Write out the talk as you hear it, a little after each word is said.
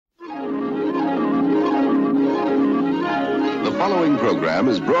following program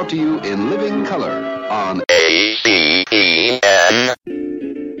is brought to you in living color on ACEN.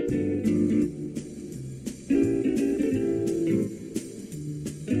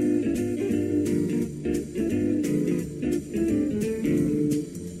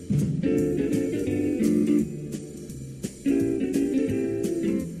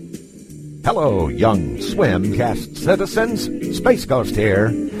 Hello, young Swimcast citizens. Space Ghost here,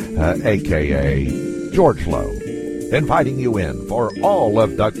 a.k.a. George Lowe, inviting you in for all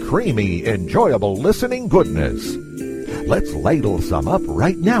of the creamy, enjoyable listening goodness. Let's ladle some up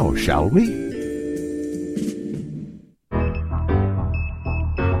right now, shall we?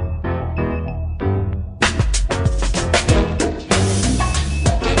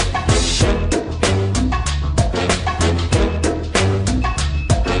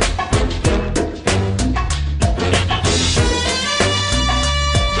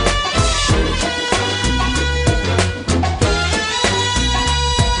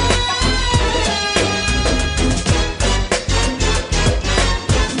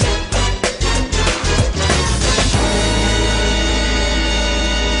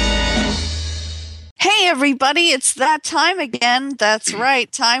 Everybody, it's that time again. That's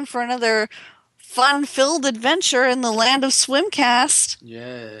right. Time for another fun-filled adventure in the land of Swimcast.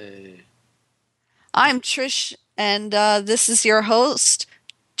 Yay. I'm Trish, and this is your host,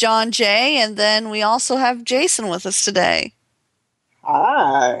 John J., and then we also have Jason with us today.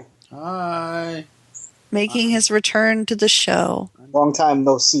 Hi. Hi. Making his return to the show. Long time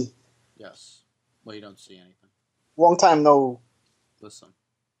no see. Yes. Well, you don't see anything. Long time no... Listen.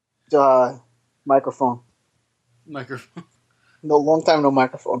 Microphone. Microphone. No, long time no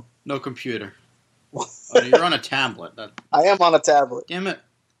microphone. No computer. Oh, you're on a tablet. I am on a tablet. Damn it.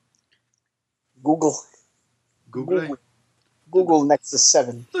 Google. Google Nexus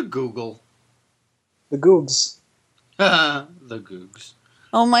 7. The Google. The Googs. The Googs.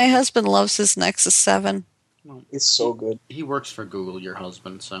 Oh, my husband loves his Nexus 7. Well, it's so good. He works for Google, your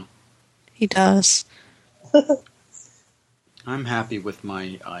husband, so. He does. I'm happy with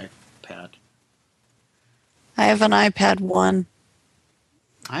my iPad. I have an iPad 1.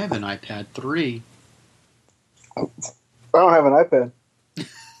 I have an iPad 3. I don't have an iPad.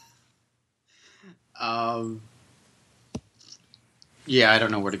 Yeah, I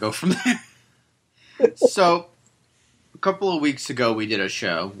don't know where to go from there. So, a couple of weeks ago we did a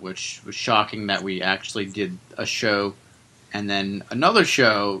show, which was shocking that we actually did a show and then another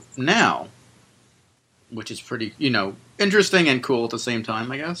show now, which is pretty, interesting and cool at the same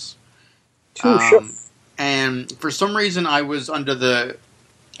time, I guess. Sure. And for some reason, I was under the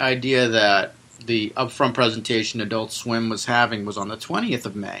idea that the Upfront Presentation Adult Swim was having was on the 20th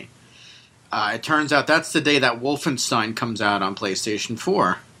of May. It turns out that's the day that Wolfenstein comes out on PlayStation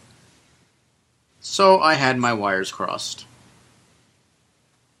 4. So I had my wires crossed.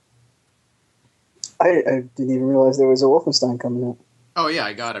 I didn't even realize there was a Wolfenstein coming out. Oh yeah,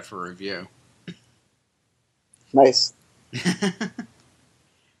 I got it for review. Nice.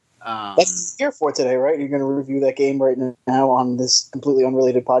 That's what you're here for today, right? You're going to review that game right now on this completely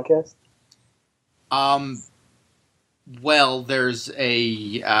unrelated podcast? Well, there's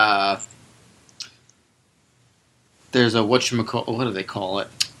a what do they call it?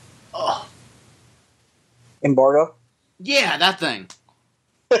 Oh. Embargo? Yeah, that thing.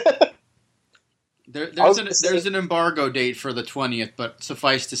 There's an embargo date for the 20th, but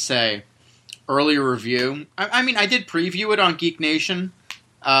suffice to say, early review. I mean, I did preview it on Geek Nation.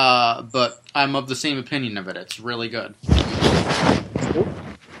 But I'm of the same opinion of it. It's really good.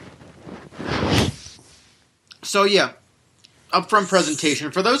 So yeah, Upfront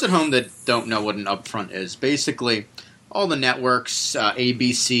Presentation. For those at home that don't know what an upfront is, basically all the networks,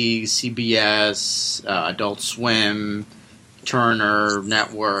 ABC, CBS, Adult Swim, Turner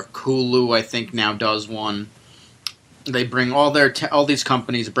Network, Hulu, I think now does one. They bring all these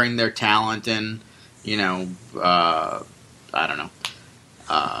companies bring their talent in. I don't know.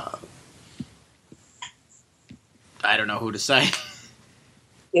 I don't know who to say.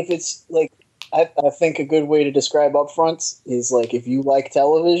 If it's like, I think a good way to describe upfronts is like if you like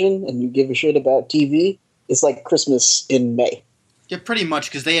television and you give a shit about TV, it's like Christmas in May. Yeah, pretty much,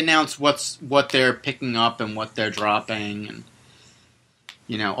 because they announce what they're picking up and what they're dropping, and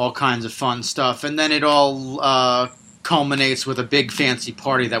all kinds of fun stuff, and then it all culminates with a big fancy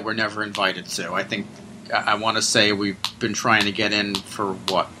party that we're never invited to. I think. I want to say we've been trying to get in for,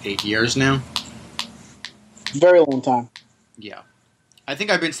 8 years now? Very long time. Yeah. I think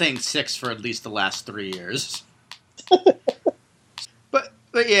I've been saying 6 for at least the last 3 years. But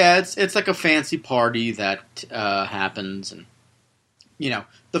yeah, it's like a fancy party that happens, and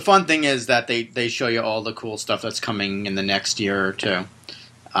the fun thing is that they show you all the cool stuff that's coming in the next year or two.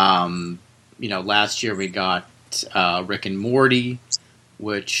 Last year we got Rick and Morty,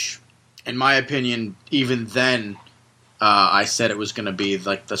 which, in my opinion, even then, I said it was going to be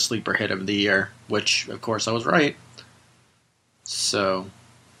like the sleeper hit of the year, which, of course, I was right. So,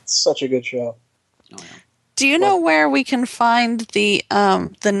 such a good show. Oh, yeah. Do you know where we can find the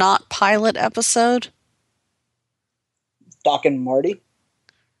not pilot episode? Doc and Marty?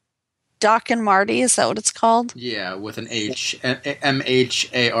 Doc and Marty, is that what it's called? Yeah, with an H,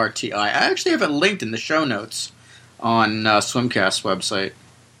 Mharti. I actually have it linked in the show notes on Swimcast website.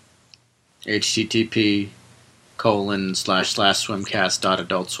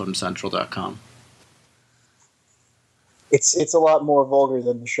 http://swimcast.adultswimcentral.com. It's a lot more vulgar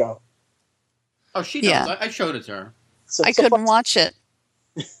than the show. Oh, she knows. Yeah. I showed it to her. So, I couldn't watch it.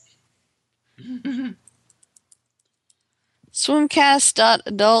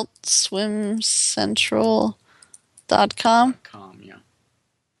 Swimcast.adultswimcentral.com. Yeah.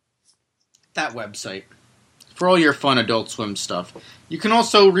 That website. For all your fun Adult Swim stuff. You can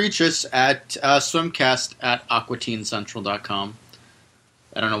also reach us at swimcast@aquatincentral.com.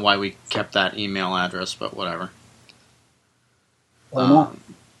 I don't know why we kept that email address, but whatever. Why not?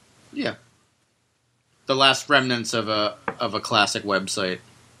 Yeah. The last remnants of a classic website.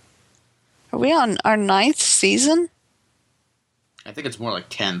 Are we on our 9th season? I think it's more like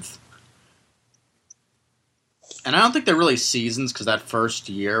 10th. And I don't think they're really seasons because that first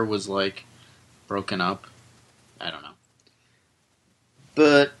year was like broken up. I don't know.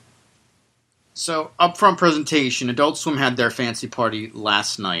 But so Upfront Presentation, Adult Swim had their fancy party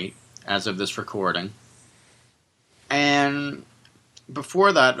last night as of this recording. And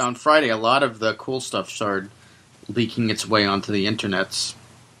before that, on Friday, a lot of the cool stuff started leaking its way onto the internets.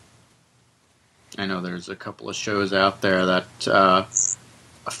 I know there's a couple of shows out there that a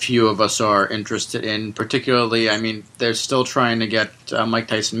few of us are interested in. Particularly, I mean, they're still trying to get Mike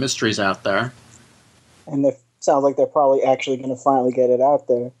Tyson Mysteries out there. And it sounds like they're probably actually going to finally get it out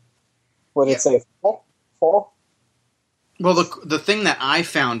there. What did it say? Fall? Well, the thing that I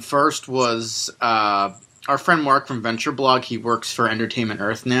found first was our friend Mark from Venture Blog. He works for Entertainment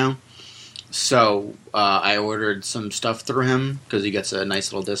Earth now. So I ordered some stuff through him because he gets a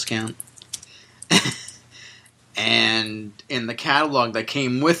nice little discount. And in the catalog that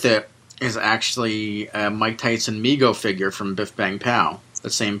came with it is actually a Mike Tyson Mego figure from Biff Bang Pow, the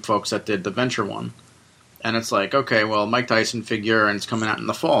same folks that did the Venture one. And it's like, okay, well, Mike Tyson figure, and it's coming out in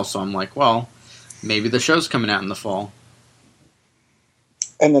the fall. So I'm like, well, maybe the show's coming out in the fall.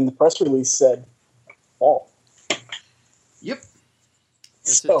 And then the press release said fall. Yep.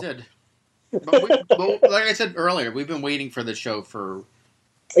 Yes, it did. But like I said earlier, we've been waiting for the show for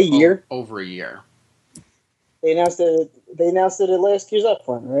a year. Over a year. They announced it at last year's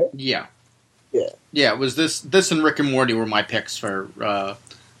Upfront, right? Yeah. Yeah. Yeah, it was this and Rick and Morty were my picks for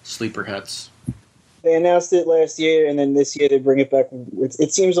sleeper hits. They announced it last year, and then this year they bring it back.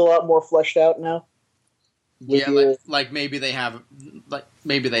 It seems a lot more fleshed out now. Yeah, like maybe they have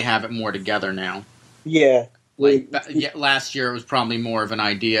it more together now. Yeah. Last year it was probably more of an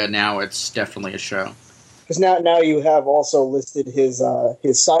idea. Now it's definitely a show. Because now you have also listed his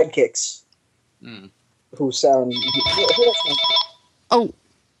sidekicks, who sound. Oh,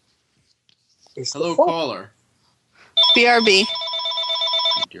 hello, caller. BRB.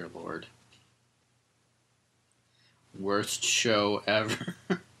 Dear Lord, worst show ever.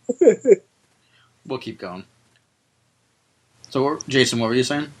 We'll keep going. So, Jason, what were you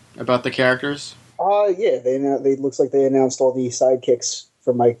saying about the characters? Yeah, they looks like they announced all the sidekicks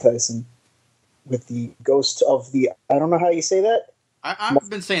for Mike Tyson with the ghost of the. I don't know how you say that. I've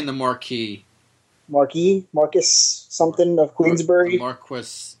been saying the Marquis something of Queensbury. The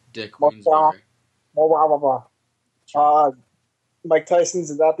Marquis de Queensbury. Mike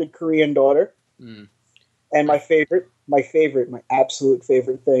Tyson's adopted Korean daughter. And my absolute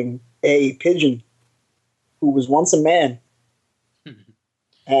favorite thing, a pigeon who was once a man. And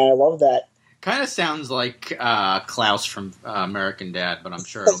I love that. Kind of sounds like Klaus from American Dad, but I'm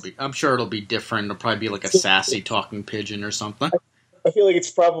sure it'll be different. It'll probably be like a sassy talking pigeon or something. I feel like it's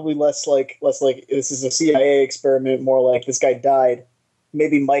probably less like this is a CIA experiment, more like this guy died.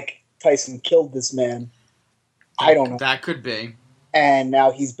 Maybe Mike Tyson killed this man. I don't know. That could be. And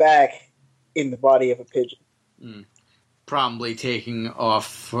now he's back in the body of a pigeon. Probably taking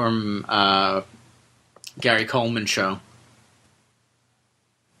off from Gary Coleman's show.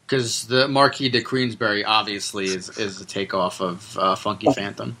 Because the Marquis de Queensbury obviously is a takeoff of Funky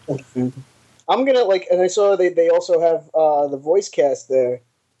Phantom. I'm gonna and I saw they also have the voice cast there,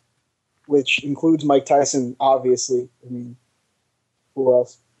 which includes Mike Tyson, obviously. I mean, Who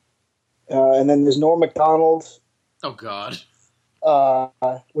else? And then there's Norm Macdonald, Oh God.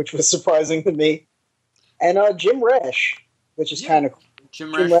 which was surprising to me, and Jim Rash, which is kind of cool.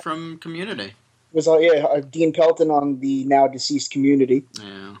 Jim Rash from Community. Was Dean Pelton on the now deceased Community.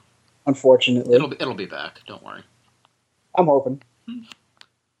 Yeah. Unfortunately, it'll be back. Don't worry. I'm hoping.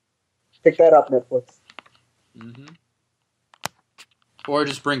 Pick that up, Netflix. Mm-hmm. Or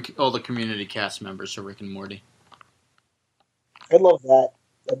just bring all the Community cast members to Rick and Morty. I'd love that.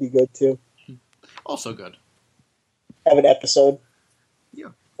 That'd be good too. Also good. Have an episode. Yeah.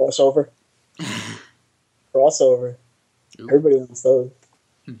 Crossover. Crossover. Ooh. Everybody wants those.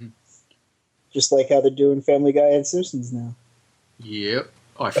 Mm-hmm. Just like how they're doing Family Guy and Simpsons now. Yep.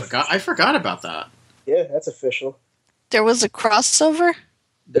 Oh, I forgot about that. Yeah, that's official. There was a crossover?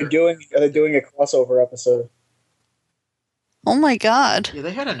 They're doing a crossover episode. Oh my god. Yeah,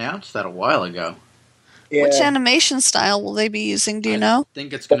 they had announced that a while ago. Yeah. Which animation style will they be using, do you know? I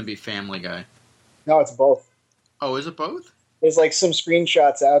think it's going to be Family Guy. No, it's both. Oh, is it both? There's like some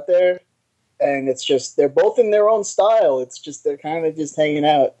screenshots out there, and it's just they're both in their own style. It's just they're kind of just hanging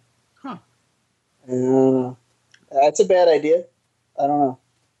out. Huh. That's a bad idea. I don't know.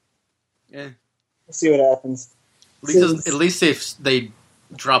 Yeah. We'll see what happens. At least they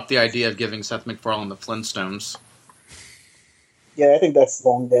dropped the idea of giving Seth MacFarlane the Flintstones. Yeah, I think that's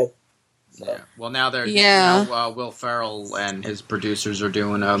long dead. So. Yeah. Well, now they're Yeah. now, Will Ferrell and his producers are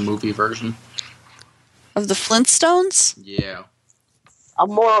doing a movie version Of the Flintstones? Yeah. I'm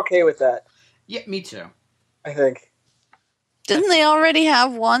more okay with that. Yeah, me too. I think Didn't they already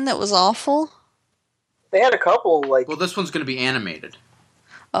have one that was awful? they had a couple like Well, this one's going to be animated.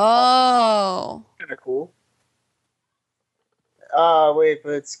 Oh. kind of cool. Wait,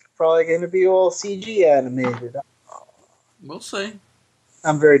 but it's probably going to be all CG animated. We'll see.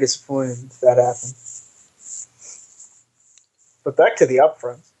 I'm very disappointed if that happens. But back to the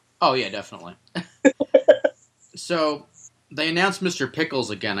upfront. Oh yeah, definitely. So they announced Mr. Pickles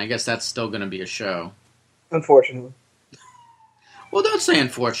again. I guess that's still going to be a show. Unfortunately, Well, don't say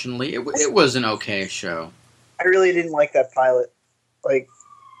unfortunately. It was an okay show. I really didn't like that pilot. Like,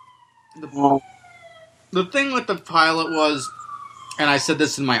 The thing with the pilot was, and I said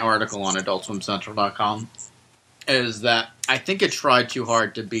this in my article on AdultSwimCentral.com, is that I think it tried too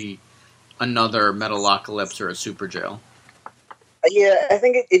hard to be another Metalocalypse or a Super Jail. yeah, I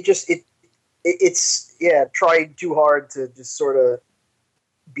think it's tried too hard to just sort of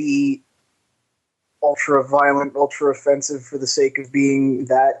be ultra violent, ultra offensive for the sake of being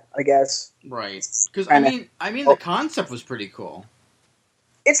that, I guess. Right. Because I mean, the concept was pretty cool.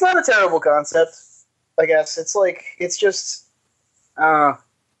 It's not a terrible concept, I guess. It's like it's just I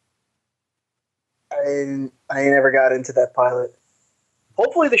never got into that pilot.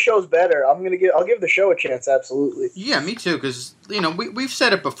 Hopefully the show's better. I'll give the show a chance, absolutely. Yeah, me too. Because we've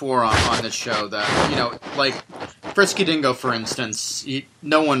said it before on this show that like Frisky Dingo, for instance,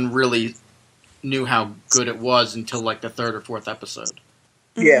 no one really knew how good it was until like the third or fourth episode.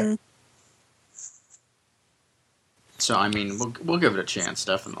 Yeah. Mm-hmm. So I mean, we'll give it a chance,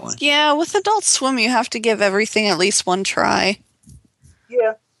 definitely. Yeah, with Adult Swim, you have to give everything at least one try.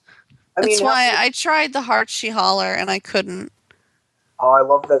 Yeah. That's why I tried the Heart She Holler, and I couldn't. Oh, I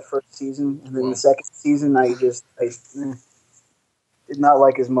loved that first season, and then the second season, I did not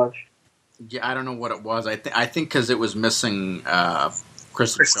like as much. Yeah, I don't know what it was. I think because it was missing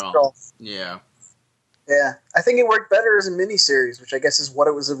Kristen Shaw. Shaw. Yeah. Yeah, I think it worked better as a miniseries, which I guess is what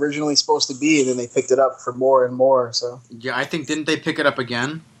it was originally supposed to be, and then they picked it up for more and more. So Yeah, I think didn't they pick it up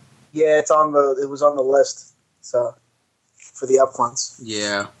again? yeah, it was on the list. So for the upfronts.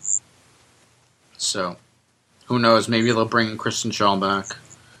 Yeah. So who knows? Maybe they'll bring Kristen Shaw back.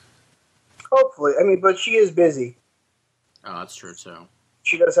 Hopefully, but she is busy. Oh, that's true too.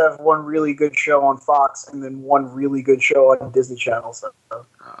 She does have one really good show on Fox, and then one really good show on Disney Channel. So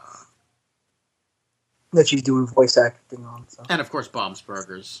that she's doing voice acting on. So. And of course, Bob's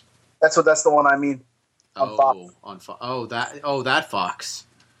Burgers. That's the one I mean. On Fox. On Fox. That Fox.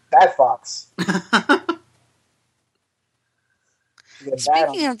 That Fox.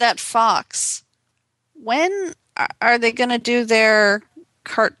 Speaking of that Fox, when are they going to do their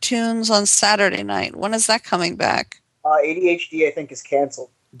cartoons on Saturday night? When is that coming back? ADHD, I think, is canceled.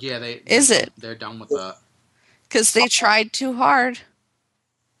 Yeah, they're done with that. Because they tried too hard.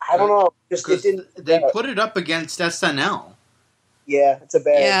 I don't know. Just it didn't. They put it up against SNL. Yeah, it's a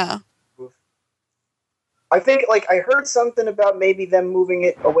bad. Yeah. Move. I think, I heard something about maybe them moving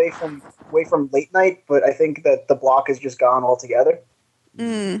it away from late night, but I think that the block is just gone altogether.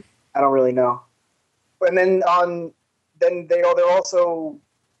 Mm. I don't really know. And then they're also,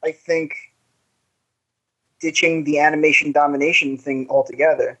 I think, ditching the animation domination thing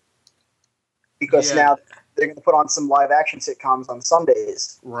altogether. Because now they're going to put on some live-action sitcoms on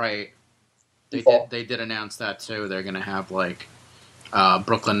Sundays. Right. They did announce that, too. They're going to have, like,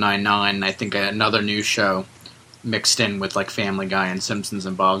 Brooklyn Nine-Nine, I think another new show mixed in with, like, Family Guy and Simpsons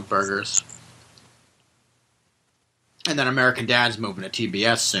and Bob's Burgers. And then American Dad's moving to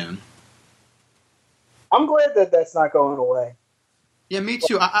TBS soon. I'm glad that that's not going away. Yeah, me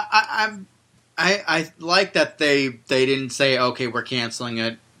too. I like that they didn't say, okay, we're canceling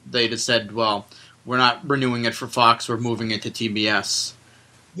it. They just said, well, we're not renewing it for Fox. We're moving it to TBS.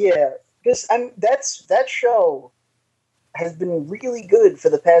 Yeah, that show has been really good for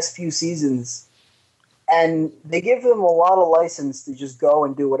the past few seasons, and they give them a lot of license to just go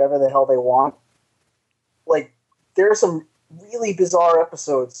and do whatever the hell they want. Like, there are some really bizarre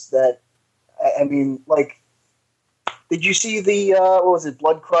episodes that, I mean, like, did you see the what was it,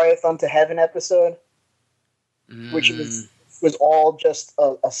 Blood Crieth Unto Heaven episode, which was all just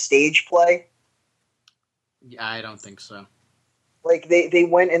a stage play? Yeah, I don't think so. Like they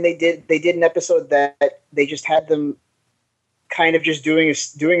went and they did an episode that they just had them kind of just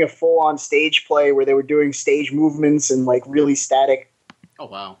doing a full on stage play where they were doing stage movements and like really static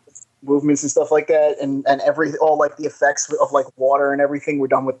movements and stuff like that, and all like the effects of like water and everything were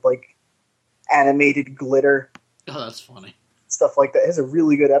done with like animated glitter. Oh, that's funny. Stuff like that. It's a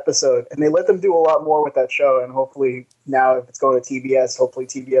really good episode, and they let them do a lot more with that show. And hopefully now, if it's going to TBS, hopefully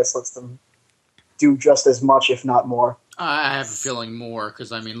TBS lets them do just as much, if not more. I have a feeling more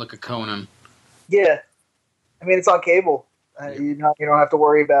because I mean, look at Conan. Yeah, I mean it's on cable. You don't have to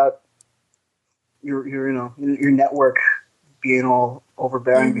worry about your network being all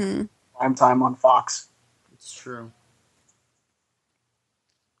overbearing. Prime time on Fox. It's true.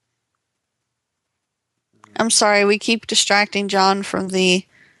 I'm sorry, we keep distracting John from the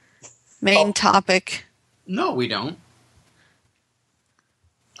main topic. No, we don't.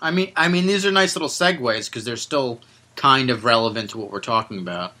 I mean, these are nice little segues because they're still kind of relevant to what we're talking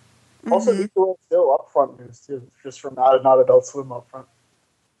about. Also, these are still Upfront news too, just from not Adult Swim Upfront.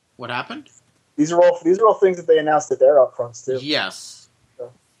 What happened? These are all things that they announced at their Upfronts too. Yes. So,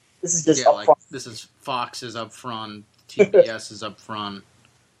 this is just Upfront. Like, this is Fox's Upfront, TBS is Upfront.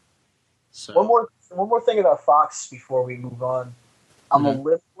 So. One more thing about Fox before we move on. I'm a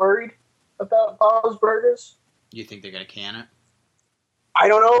little worried about Bob's Burgers. You think they're gonna can it? I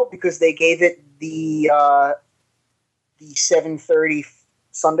don't know, because they gave it the 7:30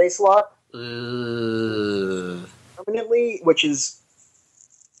 Sunday slot permanently, which is,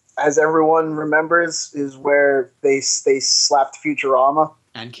 as everyone remembers, is where they slapped Futurama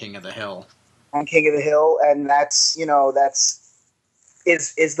and King of the Hill, and that's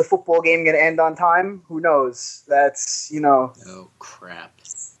is the football game going to end on time? Who knows? That's oh crap,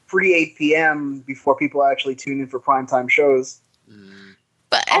 pre 8 p.m. before people actually tune in for primetime shows.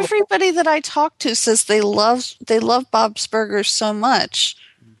 But everybody that I talk to says they love Bob's Burgers so much.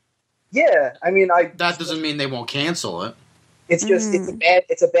 Yeah, I mean, that doesn't mean they won't cancel it. It's just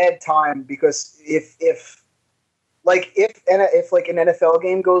it's a bad time, because if an NFL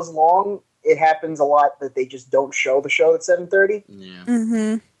game goes long, it happens a lot that they just don't show the show at 7:30. Yeah.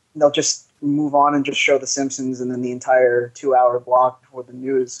 Mm-hmm. They'll just move on and just show The Simpsons and then the entire 2-hour block before the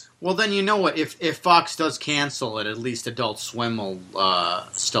news. Well, then you know what? If Fox does cancel it, at least Adult Swim will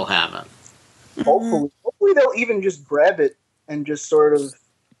still have it. Hopefully they'll even just grab it and just sort of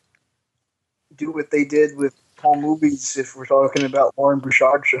do what they did with home movies, if we're talking about Lauren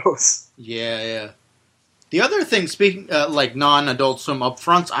Bouchard shows. Yeah. The other thing, speaking like non-Adult Swim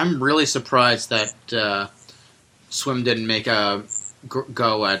upfronts, I'm really surprised that Swim didn't make a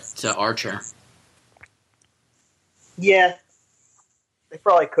go at Archer. Yeah, they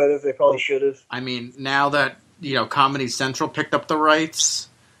probably could have. They probably should have. I mean, now that Comedy Central picked up the rights,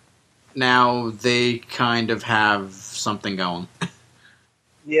 now they kind of have something going.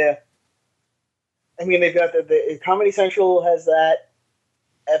 Yeah, I mean, they've got the Comedy Central has that.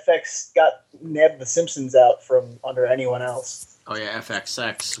 FX got nabbed The Simpsons out from under anyone else. Oh yeah,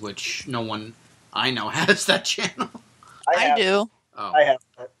 FXX, which no one I know has that channel. I do. Oh. I have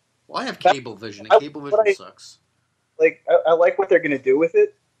that. Well, I have Cablevision, and Cablevision sucks. Like, I like what they're going to do with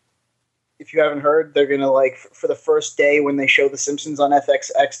it. If you haven't heard, they're going to, for the first day when they show The Simpsons on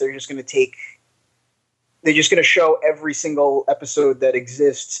FXX, they're just going to show every single episode that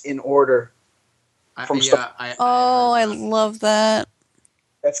exists in order. I love that.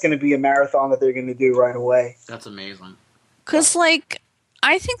 That's going to be a marathon that they're going to do right away. That's amazing. Because,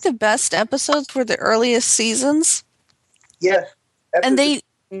 I think the best episodes were the earliest seasons. Yeah. And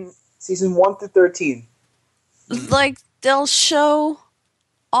season 1 through 13. They'll show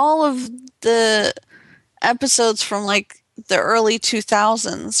all of the episodes from like the early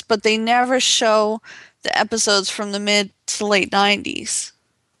 2000s, but they never show the episodes from the mid to late 90s.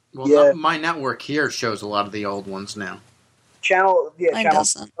 Well, my network here shows a lot of the old ones now. Channel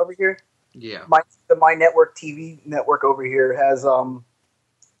doesn't. over here. Yeah. My network TV network over here has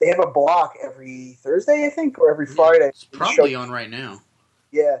they have a block every Thursday, I think, or every Friday. It's probably on right now.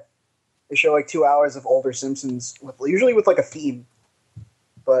 Yeah. They show like 2 hours of older Simpsons, usually with like a theme.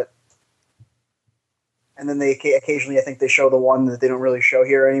 And then they occasionally, I think, they show the one that they don't really show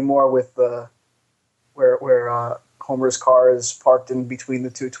here anymore with where Homer's car is parked in between the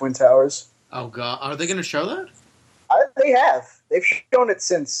two Twin Towers. Oh God, are they going to show that? They have. They've shown it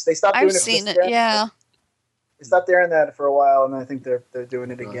since they stopped doing it. I've seen it. Yeah. They stopped airing that for a while, and I think they're doing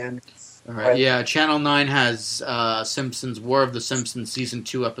it again. All right. Yeah, Channel 9 has Simpsons War of the Simpsons Season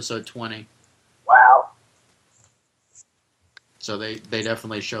 2, Episode 20. Wow. So they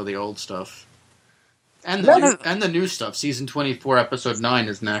definitely show the old stuff. And the new stuff. Season 24, Episode 9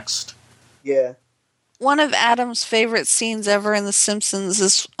 is next. Yeah. One of Adam's favorite scenes ever in The Simpsons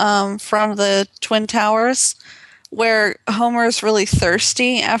is from the Twin Towers, where Homer's really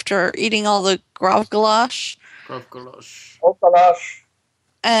thirsty after eating all the gravgalash.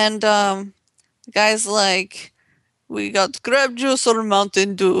 And the guy's like, we got crab juice or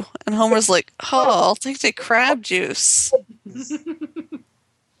Mountain Dew. And Homer's like, oh, I'll take the crab juice.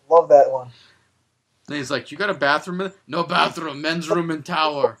 Love that one. And he's like, you got a bathroom? No bathroom, men's room and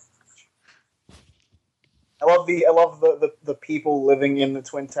tower. I love the people living in the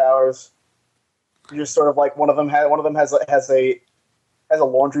Twin Towers. Just sort of like one of them has a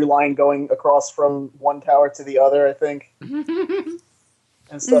laundry line going across from one tower to the other, I think. And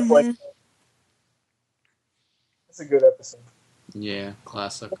stuff like that. It's a good episode. Yeah,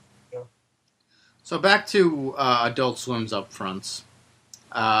 classic. Yeah. So back to Adult Swim's Upfronts.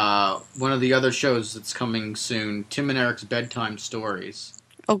 One of the other shows that's coming soon, Tim and Eric's Bedtime Stories.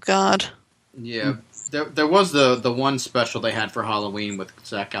 Oh, God. Yeah. There was the one special they had for Halloween with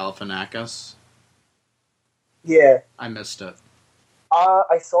Zach Galifianakis. Yeah. I missed it.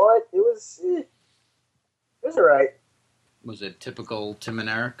 I saw it. It was alright. Was it typical Tim and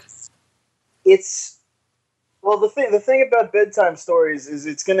Eric? The thing about Bedtime Stories is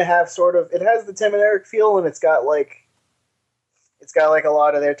it's going to have it has the Tim and Eric feel, and it's got like a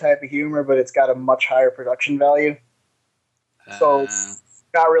lot of their type of humor, but it's got a much higher production value. So it's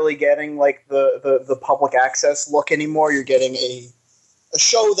not really getting like the public access look anymore. You're getting a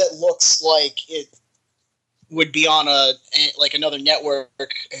show that looks like it would be on another network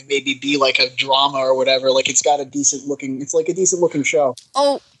and maybe be like a drama or whatever. Like it's got a decent looking show.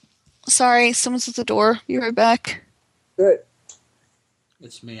 Oh, sorry, someone's at the door. Be right back. Good.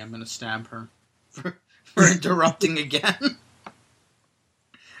 It's me. I'm going to stab her for interrupting again.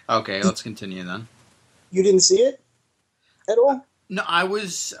 Okay, let's continue then. You didn't see it at all? No, I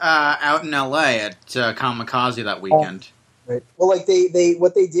was out in LA at Kamikaze that weekend. Right. Well, like they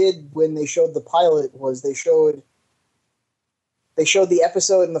what they did when they showed the pilot was they showed the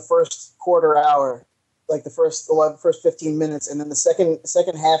episode in the first quarter hour, like the first 15 minutes, and then the second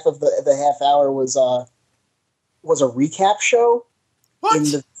half of the half hour was a recap show.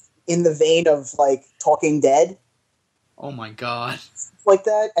 What? In the vein of like Talking Dead. Oh my God. Like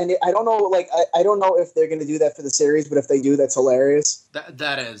that, and I don't know. Like I don't know if they're going to do that for the series, but if they do, that's hilarious.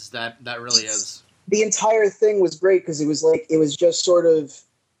 That really is. The entire thing was great because it was just sort of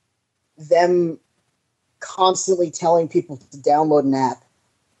them constantly telling people to download an app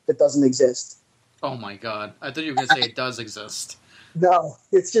that doesn't exist. Oh my God! I thought you were going to say it does exist. No,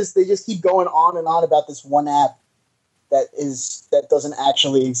 it's just they just keep going on and on about this one app that doesn't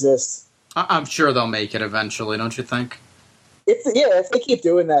actually exist. I'm sure they'll make it eventually, don't you think? If they keep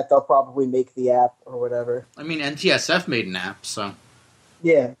doing that, they'll probably make the app or whatever. I mean, NTSF made an app, so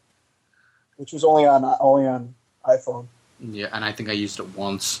yeah, which was only on iPhone. Yeah, and I think I used it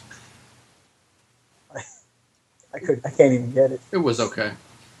once. I can't even get it. It was okay.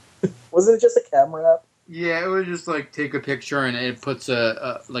 Wasn't it just a camera app? Yeah, it was just like take a picture and it puts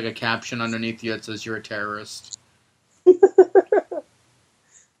a caption underneath you that says you're a terrorist.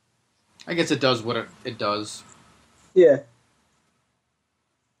 I guess it does what it does. Yeah.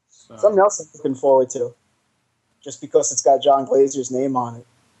 So. Something else I'm looking forward to. Just because it's got John Glazer's name on it.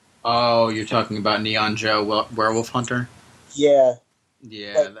 Oh, you're talking about Neon Joe Werewolf Hunter? Yeah.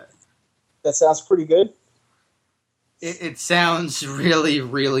 Yeah. That sounds pretty good. It sounds really,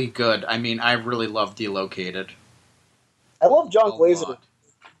 really good. I mean, I really love Delocated. I love John Glazer.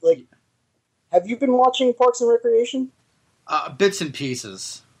 Like, have you been watching Parks and Recreation? Bits and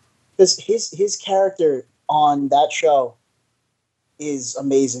pieces. Because his character on that show is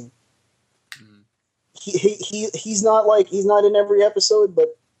amazing. he's not in every episode,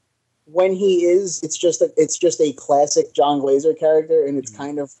 but when he is, it's just a classic John Glazer character, and it's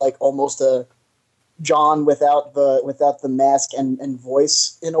kind of like almost a John without the mask and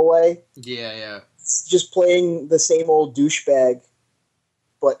voice in a way. Yeah. It's just playing the same old douchebag,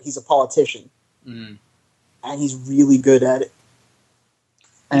 but he's a politician, and he's really good at it.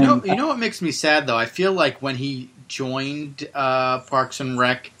 And, you know what makes me sad though? I feel like when he joined Parks and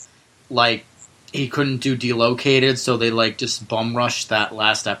Rec, like he couldn't do Delocated, so they like just bum rushed that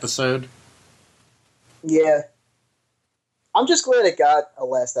last episode. Yeah. I'm just glad it got a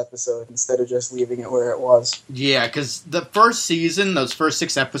last episode instead of just leaving it where it was. Yeah, because the first season, those first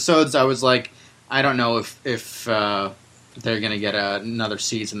 6 episodes, I was like, I don't know if they're going to get another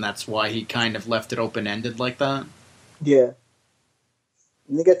season. That's why he kind of left it open-ended like that. Yeah.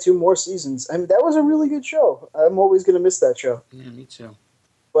 And they got 2 more seasons. I mean, that was a really good show. I'm always going to miss that show. Yeah, me too.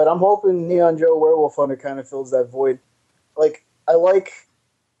 But I'm hoping Neon Joe Werewolf Hunter kind of fills that void. Like, I like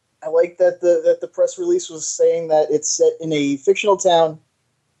that the press release was saying that it's set in a fictional town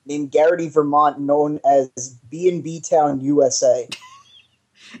named Garrity, Vermont, known as B&B Town, USA.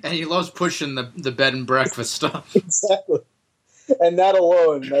 And he loves pushing the bed and breakfast stuff. Exactly. And that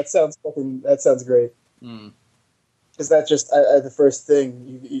alone, that sounds great. Because that's just the first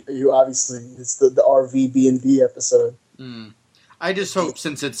thing. You obviously, it's the RV B&B episode. I just hope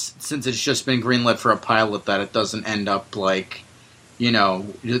since it's just been greenlit for a pilot that it doesn't end up like, you know,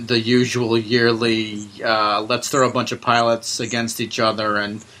 the usual yearly let's throw a bunch of pilots against each other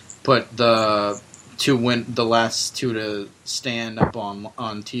and put the last 2 to stand up on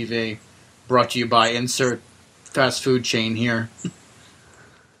TV. Brought to you by insert fast food chain here.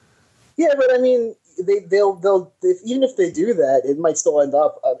 Yeah, but I mean, they'll even if they do that, it might still end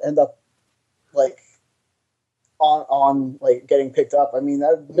up like on like getting picked up. I mean,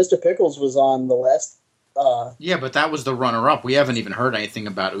 Mr. Pickles was on the last. Yeah, but that was the runner-up. We haven't even heard anything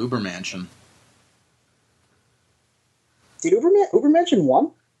about Ubermansion. Did Ubermansion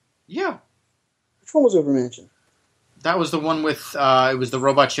won? Yeah. Which one was Ubermansion? That was the one with it was the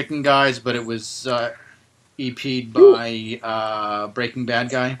Robot Chicken guys, but it was EP'd by Breaking Bad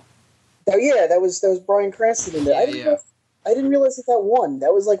guy. Oh yeah, that was Bryan Cranston in there. I didn't realize that won.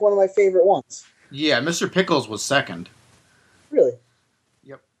 That was like one of my favorite ones. Yeah, Mr. Pickles was second. Really?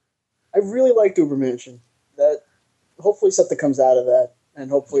 Yep. I really liked Ubermansion. That hopefully something comes out of that, and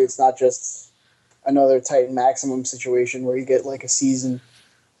hopefully it's not just another Titan Maximum situation where you get like a season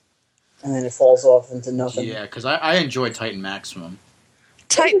and then it falls off into nothing. Yeah, because I enjoyed Titan Maximum.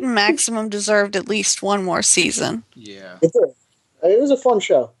 Titan Maximum deserved at least one more season. Yeah. It did. It was a fun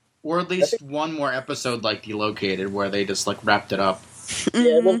show. Or at least one more episode like Delocated where they just like wrapped it up.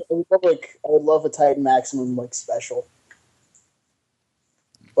 Yeah, I would love a Titan Maximum like special.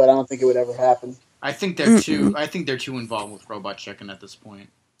 But I don't think it would ever happen. I think they're too involved with Robot Chicken at this point.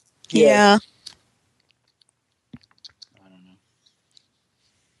 Yeah. I don't know.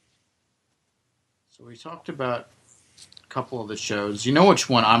 So we talked about a couple of the shows. You know which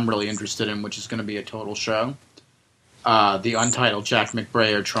one I'm really interested in, which is going to be a total show? The untitled Jack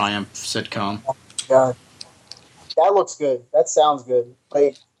McBrayer Triumph sitcom. Oh, God. That looks good. That sounds good.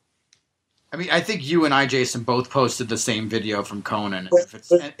 Like, I mean, I think you and I, Jason, both posted the same video from Conan. If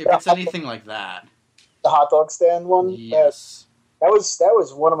it's anything like that, the hot dog stand one. Yes, that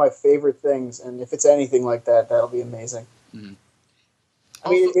was one of my favorite things. And if it's anything like that, that'll be amazing. Mm. I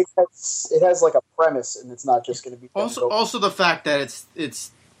mean, it has like a premise, and it's not just going to be also the fact that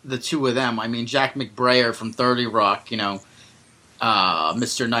it's the two of them. I mean, Jack McBrayer from 30 Rock, you know,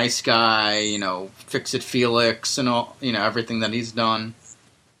 Mr. Nice Guy, you know, Fix It Felix, and all, you know, everything that he's done.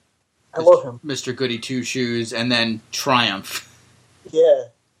 I love him. Mr. Goody Two Shoes, and then Triumph. Yeah.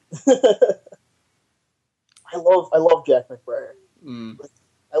 I love Jack McBrayer. Mm.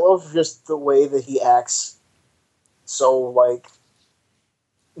 I love just the way that he acts. So, like,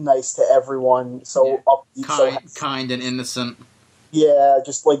 nice to everyone. So upbeat. Kind and innocent. Yeah,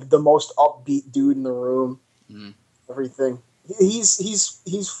 just like the most upbeat dude in the room. Mm. Everything. He's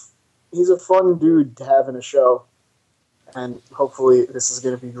a fun dude to have in a show. And hopefully this is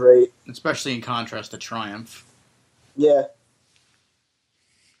going to be great. Especially in contrast to Triumph. Yeah.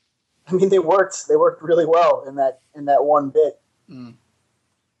 I mean, they worked really well in that one bit. Mm.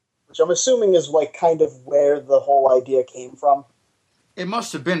 Which I'm assuming is like kind of where the whole idea came from. It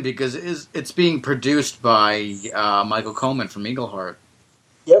must have been because it's being produced by Michael Coleman from Eagleheart.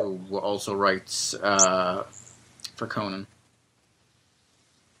 Yep. Who also writes for Conan.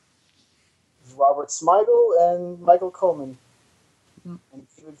 Robert Smigel and Michael Coleman. And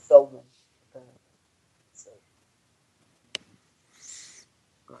David Feldman. So.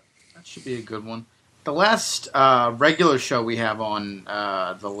 That should be a good one. The last regular show we have on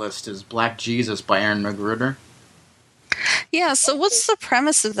the list is Black Jesus by Aaron Magruder. Yeah, so what's the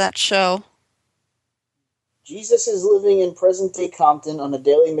premise of that show? Jesus is living in present-day Compton on a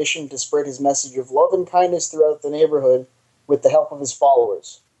daily mission to spread his message of love and kindness throughout the neighborhood with the help of his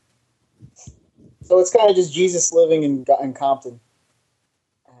followers. So it's kind of just Jesus living in Compton.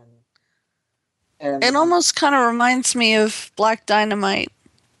 And It almost kind of reminds me of Black Dynamite.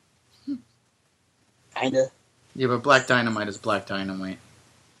 Kinda. Yeah, but Black Dynamite is Black Dynamite.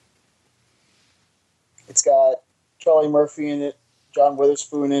 It's got Charlie Murphy in it, John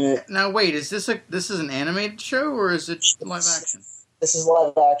Witherspoon in it. Now wait, is this an animated show or is it live action? This is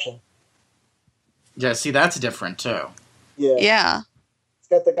live action. Yeah, see, that's different too. Yeah. It's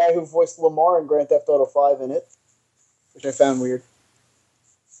got the guy who voiced Lamar in Grand Theft Auto 5 in it, which I found weird.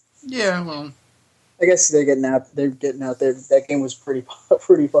 Yeah, well, I guess they're getting out there. That game was pretty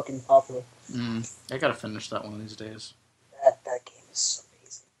fucking popular. I gotta finish that one of these days. That game is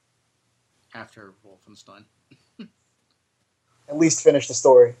amazing. After Wolfenstein. At least finish the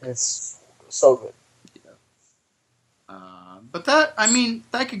story. It's so good. Yeah. But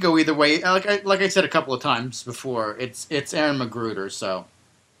that could go either way. Like I said a couple of times before, it's Aaron Magruder, so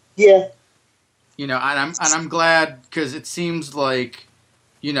yeah. And I'm glad because it seems like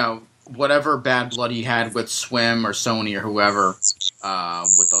whatever bad blood he had with Swim or Sony or whoever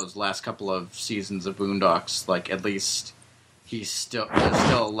with those last couple of seasons of Boondocks, like at least they're still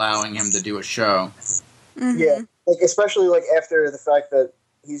allowing him to do a show. Mm-hmm. Yeah, especially after the fact that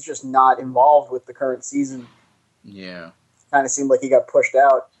he's just not involved with the current season. Yeah, kind of seemed like he got pushed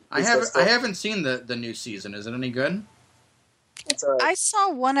out. I haven't seen the new season. Is it any good? It's all right. I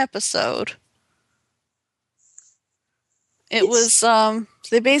saw one episode. It was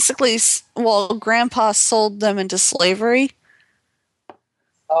they basically Grandpa sold them into slavery.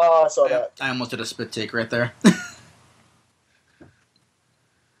 Oh, I saw that. I almost did a spit take right there.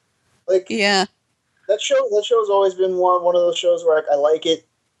 Yeah. That show's always been one of those shows where I like it.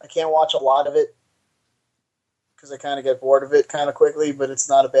 I can't watch a lot of it because I kind of get bored of it kind of quickly, but it's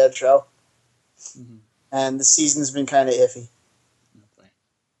not a bad show. Mm-hmm. And the season's been kind of iffy. Okay.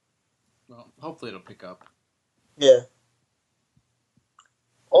 Well, hopefully it'll pick up. Yeah.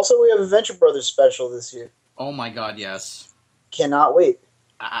 Also, we have a Venture Brothers special this year. Oh my God, yes. Cannot wait.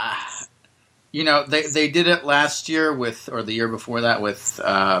 They did it last year or the year before that with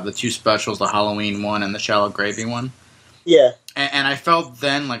the two specials, the Halloween one and the Shallow Gravy one. Yeah. And I felt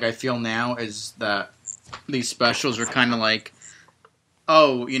then, like I feel now, is that these specials are kind of like,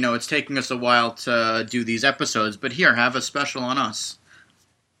 oh, it's taking us a while to do these episodes, but here, have a special on us.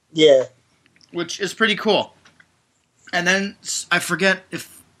 Yeah. Which is pretty cool. And then, I forget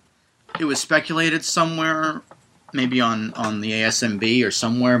if it was speculated somewhere, maybe on the ASMB or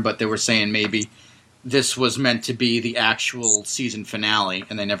somewhere, but they were saying maybe this was meant to be the actual season finale,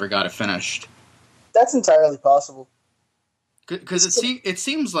 and they never got it finished. That's entirely possible. Because it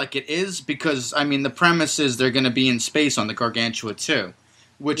seems like it is, because, the premise is they're going to be in space on the Gargantua 2,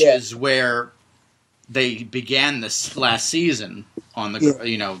 which is where they began this last season on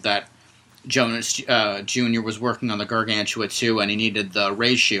the, that Jonas Jr. was working on the Gargantua 2, and he needed the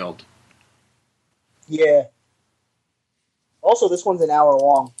ray shield. Yeah. Also, this one's an hour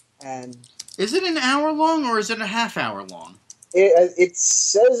long, and is it an hour long or is it a half hour long? It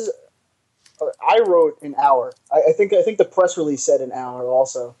says I wrote an hour. I think the press release said an hour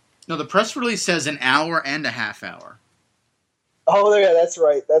also. No, the press release says an hour and a half hour. Oh yeah, that's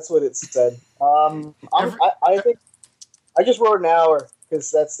right. That's what it said. I think I just wrote an hour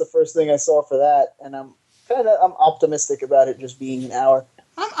because that's the first thing I saw for that, and I'm optimistic about it just being an hour.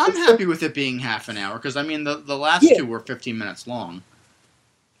 I'm happy with it being half an hour because the last two were 15 minutes long.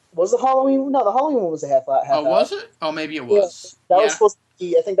 Was the Halloween? No, the Halloween one was a half hour. Oh, was it? Oh, maybe it was. Yeah, that was supposed to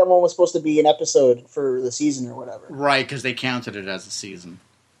be. I think that one was supposed to be an episode for the season or whatever. Right, because they counted it as a season.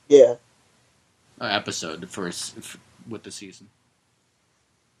 Yeah. Episode with the season.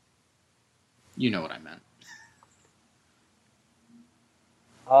 You know what I meant.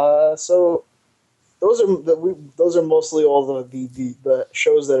 So those are mostly all the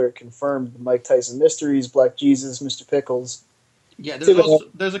shows that are confirmed: Mike Tyson Mysteries, Black Jesus, Mr. Pickles. Yeah,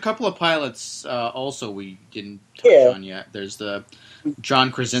 there's a couple of pilots also we didn't touch on yet. There's the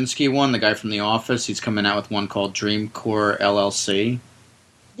John Krasinski one, the guy from The Office. He's coming out with one called Dream Corps LLC.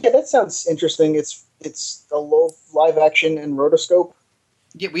 Yeah, that sounds interesting. It's a live action and rotoscope.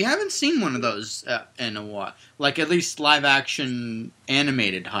 Yeah, we haven't seen one of those in a while. Like, at least live action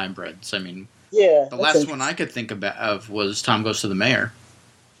animated hybrids. Yeah. The last one I could think of was Tom Goes to the Mayor.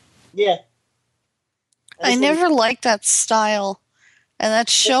 Yeah. I never liked that style. And that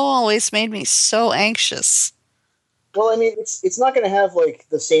show always made me so anxious. Well, I mean, it's not going to have like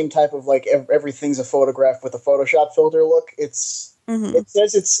the same type of like everything's a photograph with a Photoshop filter look. It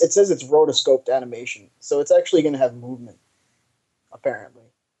says it's rotoscoped animation, so it's actually going to have movement, apparently,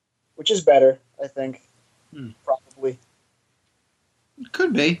 which is better, I think. Probably. It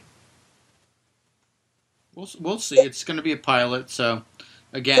could be. We'll see. It's going to be a pilot, so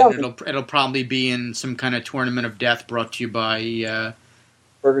again, it'll probably be in some kind of tournament of death brought to you by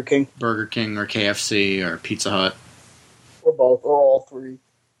Burger King or KFC or Pizza Hut, or both, or all three.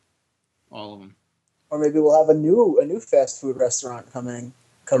 All of them. Or maybe we'll have a new fast food restaurant coming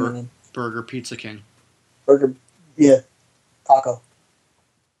in. Burger Pizza King. Taco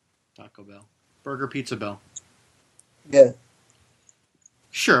Bell. Burger Pizza Bell. Yeah.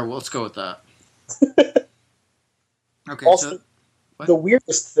 Sure, well, let's go with that. Okay. Also, the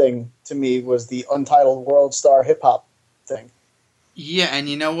weirdest thing to me was the Untitled World Star Hip Hop thing. Yeah, and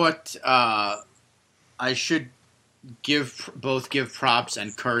you know what? I should give props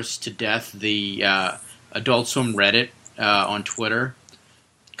and curse to death the Adult Swim Reddit on Twitter,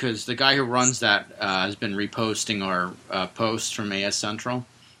 because the guy who runs that has been reposting our posts from AS Central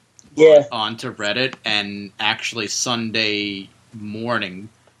onto Reddit, and actually Sunday morning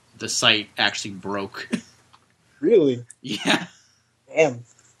the site actually broke. Really? Yeah. Damn.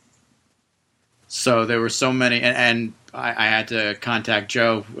 So there were so many, and I had to contact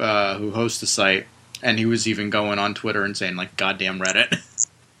Joe, who hosts the site, and he was even going on Twitter and saying, like, goddamn Reddit.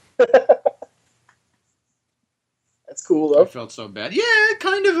 That's cool, though. I felt so bad. Yeah,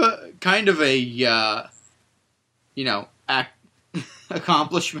 kind of a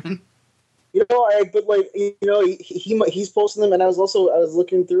accomplishment. He's posting them, and I was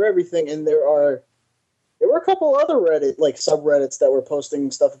looking through everything, and there were a couple other Reddit, like, subreddits that were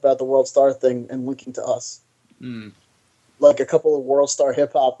posting stuff about the World Star thing and linking to us. Like a couple of World Star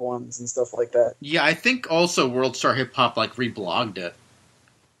Hip Hop ones and stuff like that. Yeah, I think also World Star Hip Hop, like, reblogged it.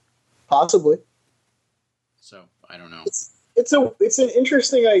 Possibly. So, I don't know. It's an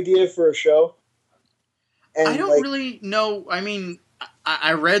interesting idea for a show. And I don't really know. I mean,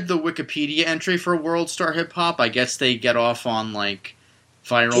 I read the Wikipedia entry for World Star Hip Hop. I guess they get off on, like,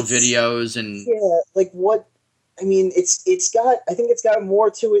 viral videos and... Yeah, like what... I mean, I think it's got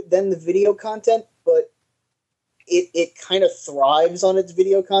more to it than the video content, but it kind of thrives on its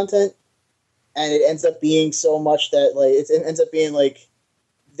video content, and it ends up being so much that, like, it ends up being, like,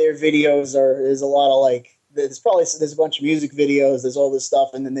 their videos there's a lot of, like... There's a bunch of music videos, there's all this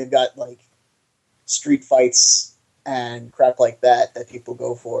stuff, and then they've got, like, street fights and crap like that people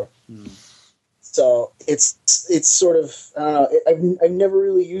go for. So it's sort of, I don't know, I've never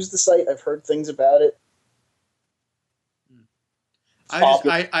really used the site. I've heard things about it.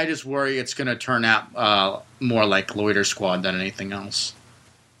 I just worry it's going to turn out more like Loiter Squad than anything else.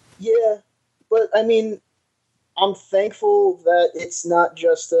 Yeah, but I mean, I'm thankful that it's not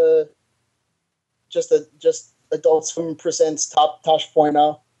just Adult Swim presents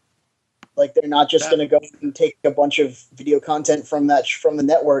Tosh.0. Like, they're not just going to go and take a bunch of video content from the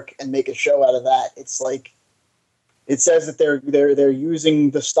network and make a show out of that. It's like, it says that they're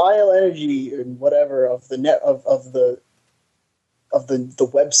using the style, energy, and whatever of the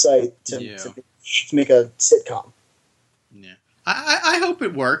website to make a sitcom. Yeah, I hope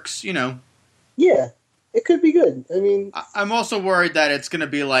it works. Yeah, it could be good. I mean, I'm also worried that it's going to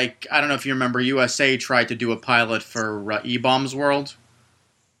be like, I don't know if you remember, USA tried to do a pilot for E-Bombs World.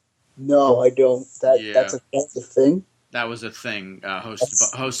 No, I don't. That's a thing? That was a thing,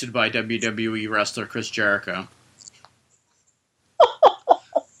 hosted by WWE wrestler Chris Jericho.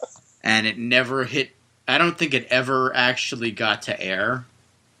 And it never hit... I don't think it ever actually got to air.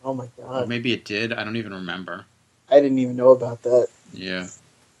 Oh my god. Or maybe it did. I don't even remember. I didn't even know about that. Yeah.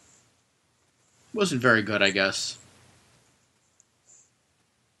 Wasn't very good, I guess.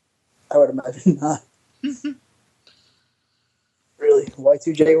 I would imagine not. Really?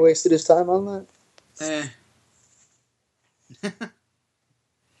 Y2J wasted his time on that?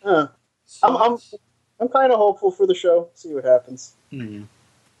 I'm kind of hopeful for the show. See what happens.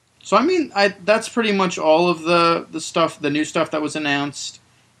 So I mean, that's pretty much all of the stuff, the new stuff that was announced.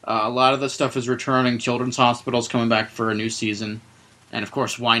 A lot of the stuff is returning. Children's Hospital's coming back for a new season, and of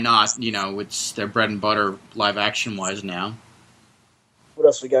course, why not? It's their bread and butter, live action wise now. What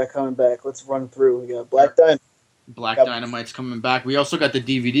else we got coming back? Let's run through. We got Black Dynamite. Dynamite's coming back. We also got the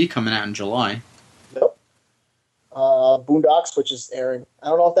DVD coming out in July. Yep. Boondocks, which is airing. I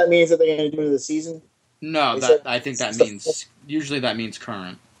don't know if that means that they're going to do the season. No, I think that means... Usually that means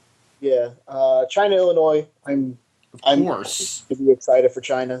current. Yeah. China, Illinois. I'm going to be excited for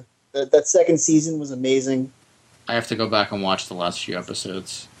China. That second season was amazing. I have to go back and watch the last few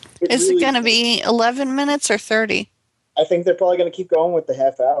episodes. Is it going to be 11 minutes or 30? I think they're probably going to keep going with the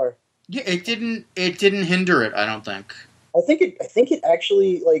half hour. Yeah, it didn't hinder it, I don't think. I think it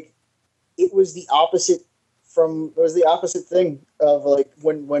actually, like, it was the opposite thing of, like,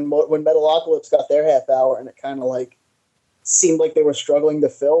 when Metalocalypse got their half hour, and it kind of, like, seemed like they were struggling to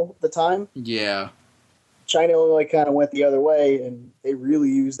fill the time. Yeah. China Illinois kind of went the other way, and they really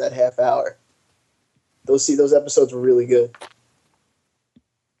used that half hour. Those episodes were really good.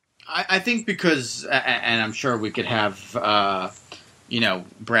 I think because, and I'm sure we could have,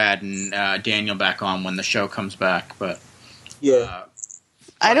 Brad and Daniel back on when the show comes back, but... Yeah.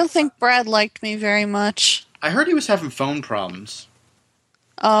 I don't think Brad liked me very much. I heard he was having phone problems.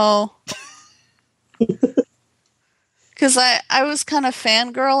 Oh. Because I was kind of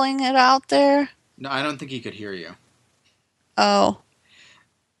fangirling it out there. No, I don't think he could hear you. Oh.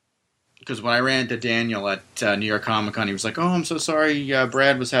 Because when I ran into Daniel at New York Comic Con, he was like, "Oh, I'm so sorry,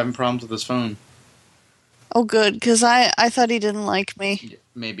 Brad was having problems with his phone." Oh, good, because I thought he didn't like me. Yeah,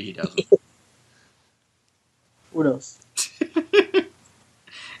 maybe he doesn't. Who knows?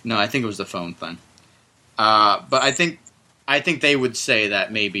 No, I think it was the phone thing. But I think they would say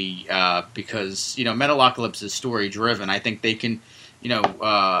that maybe because Metalocalypse is story driven. I think they can,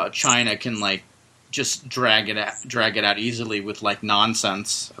 China can like just drag it out easily with like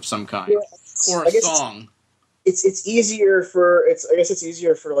nonsense of some kind or a song. It's easier for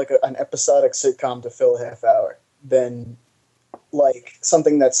like an episodic sitcom to fill a half hour than like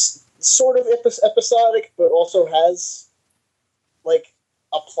something that's sort of episodic but also has like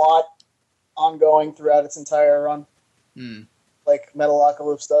a plot ongoing throughout its entire run. Like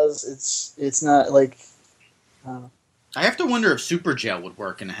Metalocalypse does. It's not like I don't know. I have to wonder if Super Jail would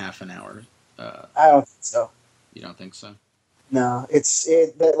work in a half an hour. I don't think so. You don't think so? No,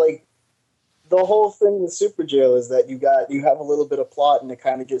 that like the whole thing with Super Jail is that you have a little bit of plot and it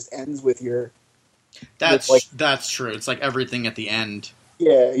kind of just ends with your. That's true. It's like everything at the end.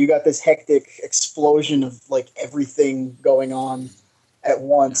 Yeah, you got this hectic explosion of like everything going on at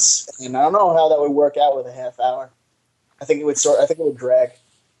once, and I don't know how that would work out with a half hour. I think it would drag.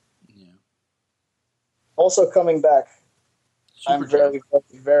 Yeah. Also coming back, I'm very,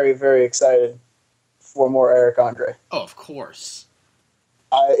 very, very excited for more Eric Andre. Oh, of course.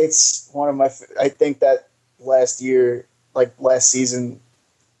 It's one of my. I think that last season,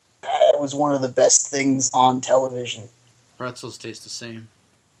 it was one of the best things on television. Pretzels taste the same.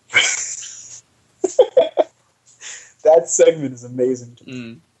 That segment is amazing to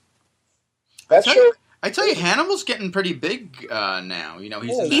me. I tell you, Hannibal's getting pretty big now.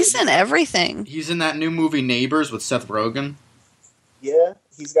 He's in everything. He's in that new movie Neighbors with Seth Rogen. Yeah,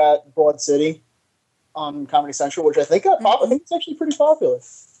 he's got Broad City on Comedy Central, which I think got I think it's actually pretty popular.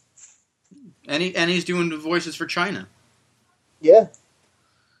 And he's doing the voices for China. Yeah,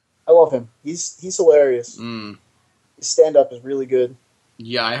 I love him. He's hilarious. His stand up is really good.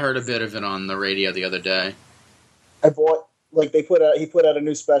 Yeah, I heard a bit of it on the radio the other day. I bought he put out a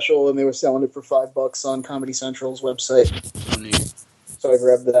new special and they were selling it for $5 on Comedy Central's website. Oh, neat. So I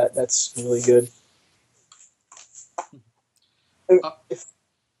grabbed that. That's really good. Go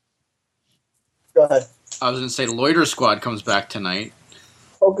ahead. I was going to say Loiter Squad comes back tonight.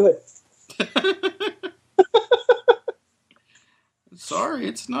 Oh, good. Sorry,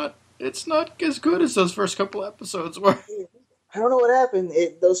 it's not as good as those first couple episodes were. I don't know what happened.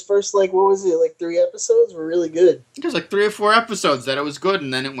 Those first, 3 episodes were really good. There's 3 or 4 episodes that it was good,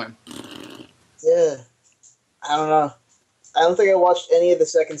 and then it went... Yeah. I don't know. I don't think I watched any of the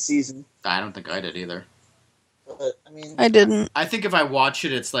second season. I don't think I did either. But, I mean... I didn't. I think if I watch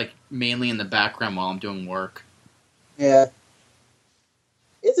it, it's, mainly in the background while I'm doing work. Yeah.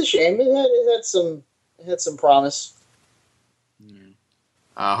 It's a shame. It had some promise.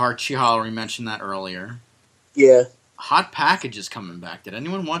 Hart Chihallery mentioned that earlier. Yeah. Hot Package is coming back. Did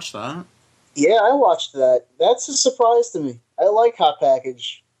anyone watch that? Yeah, I watched that. That's a surprise to me. I like Hot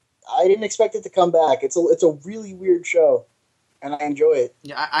Package. I didn't expect it to come back. It's a really weird show, and I enjoy it.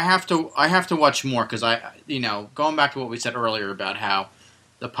 Yeah, I have to watch more because going back to what we said earlier about how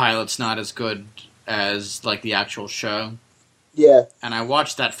the pilot's not as good as the actual show. Yeah. And I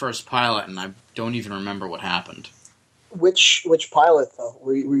watched that first pilot, and I don't even remember what happened. Which pilot though?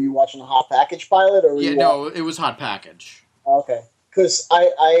 Were you watching a Hot Package pilot or? No, it was Hot Package. Okay, because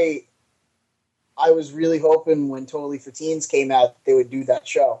I was really hoping when Totally for Teens came out they would do that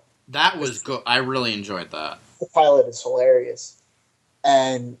show. That was good. I really enjoyed that. The pilot is hilarious,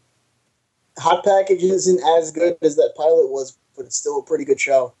 and Hot Package isn't as good as that pilot was, but it's still a pretty good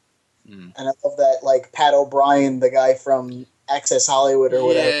show. And I love that Pat O'Brien, the guy from Access Hollywood or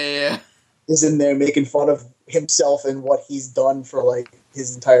whatever. Yeah. is in there making fun of himself and what he's done for like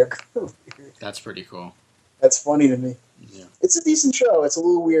his entire career. That's pretty cool. That's funny to me. Yeah. It's a decent show. It's a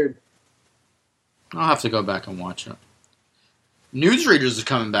little weird. I'll have to go back and watch it. Newsreaders is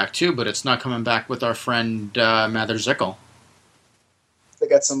coming back too, but it's not coming back with our friend Mather Zickel. They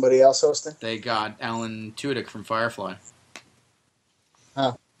got somebody else hosting? They got Alan Tudyk from Firefly.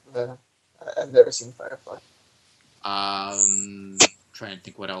 Huh. I've never seen Firefly. Trying to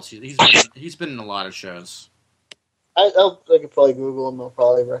think what else he's been in a lot of shows. I could probably Google him. I'll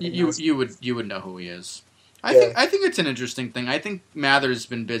probably recognize him. You would know who he is. I Yeah. think it's an interesting thing. I think Mather's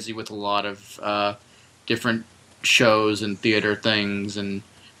been busy with a lot of different shows and theater things, and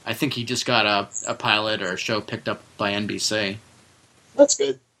I think he just got a pilot or a show picked up by NBC. That's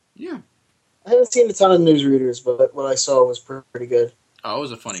good. Yeah. I haven't seen a ton of newsreaders, but what I saw was pretty good. Oh, it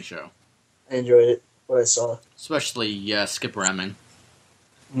was a funny show. I enjoyed it, what I saw. Especially Skip Remming.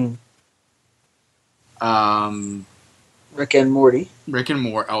 Mm. Rick and Morty. Rick and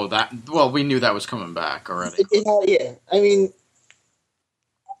Morty. Oh, we knew that was coming back already. Yeah. I mean,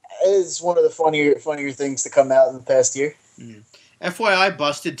 it's one of the funnier things to come out in the past year. Mm. FYI,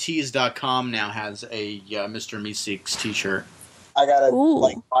 BustedTees.com now has a Mr. Meeseeks t-shirt. I gotta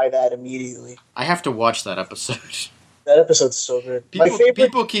buy that immediately. I have to watch that episode. That episode's so good.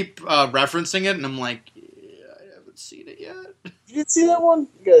 People keep referencing it, and I'm like, I haven't seen it yet. You didn't see that one?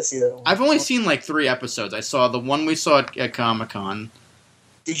 You gotta see that one. I've only seen like 3 episodes. I saw the one we saw at Comic-Con.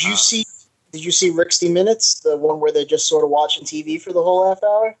 Did you see Rick's Minutes? The one where they're just sort of watching TV for the whole half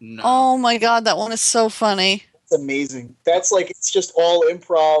hour? No. Oh my god, that one is so funny. It's amazing. That's like, it's just all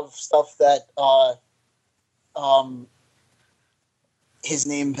improv stuff that his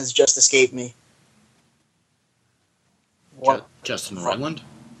name has just escaped me. What? Justin Roiland?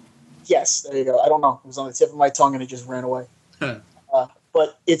 Yes, there you go. I don't know. It was on the tip of my tongue and it just ran away.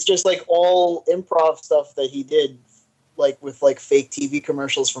 But it's just like all improv stuff that he did, like with like fake TV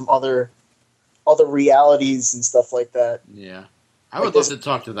commercials from other realities and stuff like that. Yeah, I would love to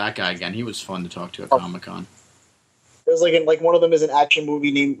talk to that guy again. He was fun to talk to at Comic-Con. There's like one of them is an action movie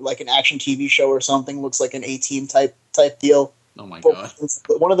named like an action TV show or something. Looks like an A-Team type deal. Oh my god!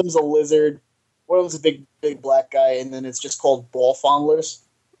 One of them's a lizard. One of them's a big black guy, and then it's just called Ball Fondlers.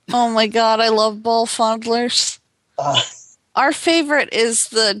 Oh my god, I love ball fondlers. Our favorite is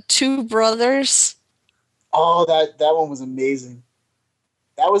the Two Brothers. Oh, that one was amazing.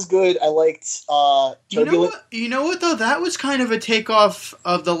 That was good. I liked Turbulent. You know what though? That was kind of a takeoff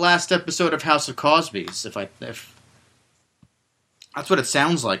of the last episode of House of Cosby's. If that's what it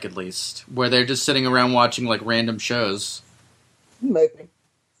sounds like, at least, where they're just sitting around watching like random shows.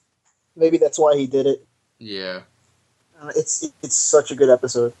 Maybe that's why he did it. Yeah. It's such a good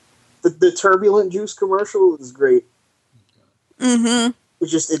episode. The Turbulent Juice commercial is great. Mm-hmm.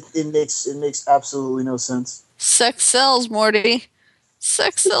 It makes absolutely no sense. Sex sells, Morty.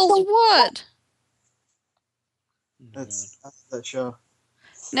 Sex sells what? That's that show.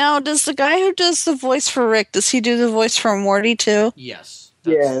 Now, does the guy who does the voice for Rick, does he do the voice for Morty too? Yes.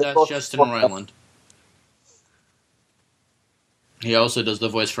 That's Justin Roiland. He also does the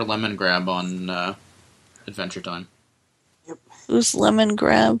voice for Lemon Grab on Adventure Time. Yep. Who's Lemon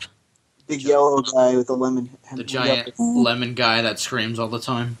Grab? Big yellow guy with a lemon. The giant lemon guy that screams all the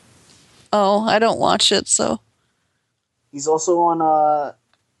time. Oh, I don't watch it, so. He's also on.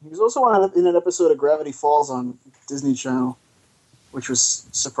 In an episode of Gravity Falls on Disney Channel, which was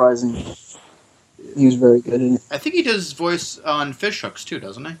surprising. He was very good in it. I think he does voice on Fish Hooks too,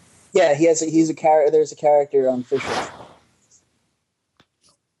 doesn't he? Yeah, he's a character. There's a character on Fish Hooks.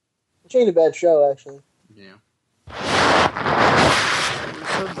 Which ain't a bad show, actually. Yeah.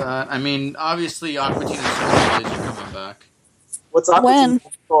 So that, I mean, obviously, Aqua Teen and Super Kids are coming back. What's Aqua Teen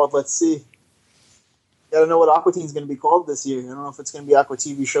called? Let's see. Gotta know what Aqua Teen's going to be called this year. I don't know if it's going to be Aqua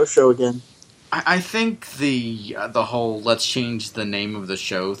TV show again. I think the whole let's change the name of the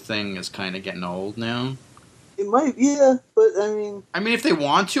show thing is kind of getting old now. It might, yeah, but I mean, if they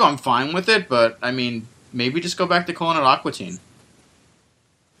want to, I'm fine with it. But I mean, maybe just go back to calling it Aqua Teen.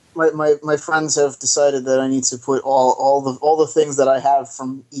 My friends have decided that I need to put all the things that I have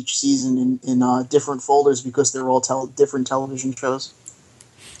from each season in different folders because they're all different television shows.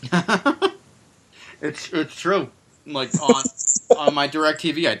 It's true. Like on my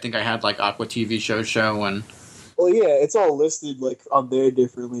DirecTV, I think I had like Aqua TV show and. Well, yeah, it's all listed like on there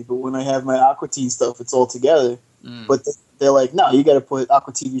differently, but when I have my Aqua Teen stuff, it's all together. But they're like, no, you got to put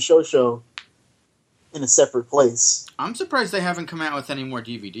Aqua TV show in a separate place. I'm surprised they haven't come out with any more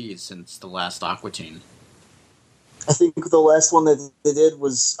DVDs since the last Aqua Teen. I think the last one that they did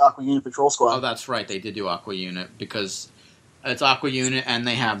was Aqua Unit Patrol Squad. Oh, that's right. They did do Aqua Unit because It's Aqua Unit, and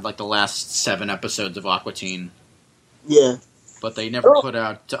they have like the last 7 episodes of Aqua Teen. Yeah. But they never put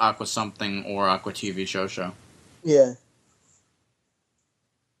out Aqua Something or Aqua TV Show. Yeah.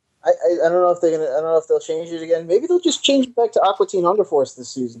 I don't know if they're gonna. I don't know if they'll change it again. Maybe they'll just change it back to Aqua Teen Hunger Force this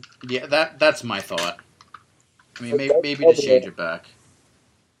season. Yeah, that's my thought. I mean, Like, maybe just change it back.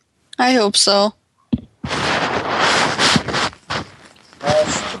 I hope so.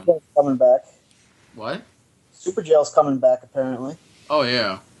 Supergel's coming back. What? Supergel's coming back, apparently. Oh,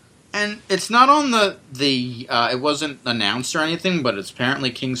 yeah. And it's not on the it wasn't announced or anything, but it's apparently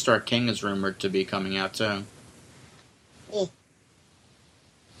King Star King is rumored to be coming out, too.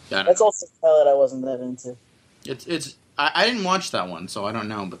 That's also a pilot I wasn't that into. I didn't watch that one, so I don't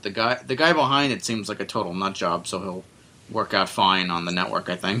know, but the guy behind it seems like a total nut job, so he'll work out fine on the network,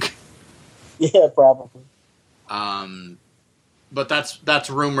 I think. Yeah, probably. But that's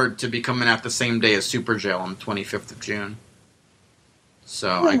rumored to be coming out the same day as Super Jail on the 25th of June.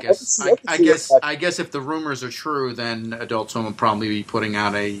 So Yeah, I guess if the rumors are true, then Adult Swim will probably be putting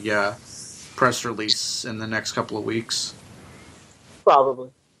out a press release in the next couple of weeks.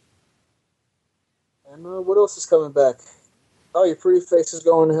 Probably. And what else is coming back? Oh, Your Pretty Face is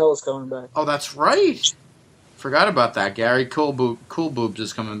Going to Hell is coming back. Oh, that's right. Forgot about that. Gary Cool Boobs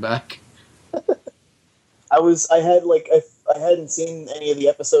is coming back. I hadn't seen any of the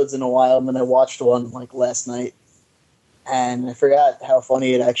episodes in a while, and then I watched one like last night, and I forgot how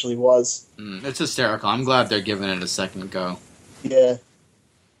funny it actually was. It's hysterical. I'm glad they're giving it a second go. Yeah.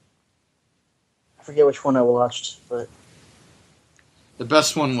 I forget which one I watched, but The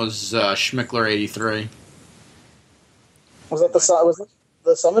best one was Schmickler 83. was that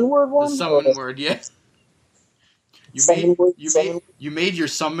the summon word one? The summon word, yeah. You made your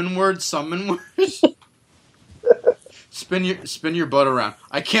summon word summon words. Spin your butt around.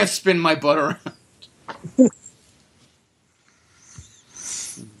 I can't spin my butt around. Oh,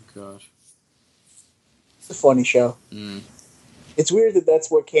 gosh. It's a funny show. It's weird that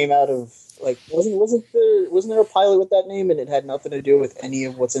that's what came out of, like, wasn't there a pilot with that name and it had nothing to do with any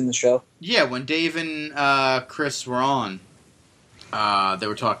of what's in the show? Yeah, when Dave and Chris were on, they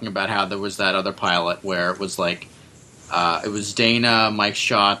were talking about how there was that other pilot where it was like, it was Dana, Mike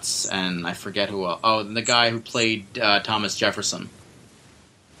Schatz, and I forget who else. Oh, and the guy who played Thomas Jefferson.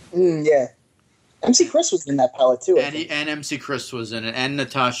 Yeah. MC Chris was in that pilot too. And MC Chris was in it, and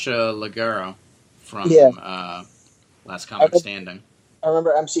Natasha Leggero from Last Comic Standing. I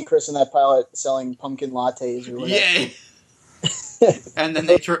remember MC Chris in that pilot selling pumpkin lattes or whatever. Yeah. And then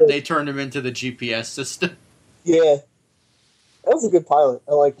they turned him into the GPS system. Yeah. That was a good pilot.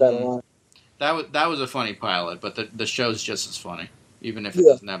 I like that a lot. That was a funny pilot, but the show's just as funny, even if it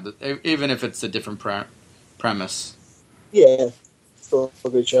doesn't have even if it's a different premise. Yeah, still a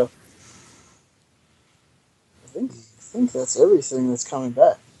good show. I think that's everything that's coming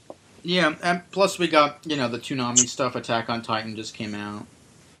back. Yeah, and plus we got the Toonami stuff. Attack on Titan just came out.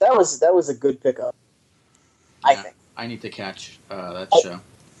 That was a good pickup. I think I need to catch that show.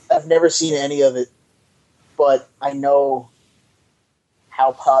 I've never seen any of it, but I know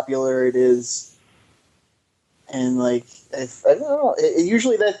how popular it is, and like I don't know.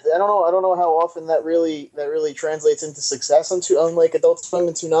 Usually that I don't know how often that really translates into success on like Adult Swim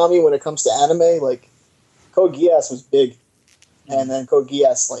and Toonami when it comes to anime. Like Code Geass was big, and then Code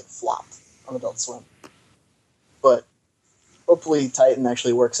Geass like flopped on Adult Swim. But hopefully Titan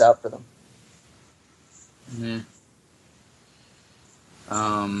actually works out for them.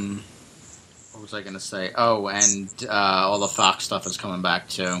 What was I going to say? Oh, and all the Fox stuff is coming back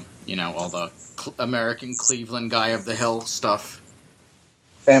too. All the American Cleveland guy of the Hill stuff.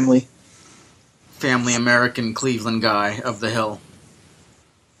 Family American Cleveland guy of the Hill.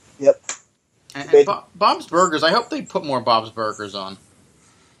 Yep. And Bob's Burgers. I hope they put more Bob's Burgers on.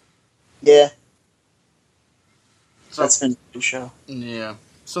 Yeah. That's been a good show. Yeah.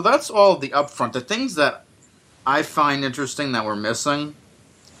 So that's all the upfront. The things that I find interesting that we're missing.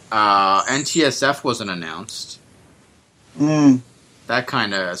 NTSF wasn't announced. That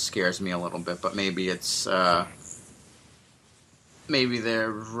kind of scares me a little bit, but maybe it's maybe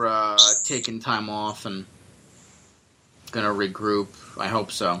they're taking time off and gonna regroup. I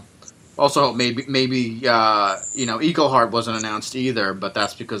hope so. Also, maybe Eagle Heart wasn't announced either, but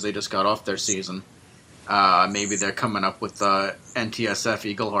that's because they just got off their season. Maybe they're coming up with the NTSF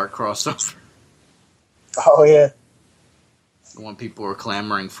Eagle Heart crossover. Oh yeah. The one people were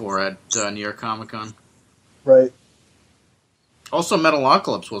clamoring for at New York Comic Con. Right. Also,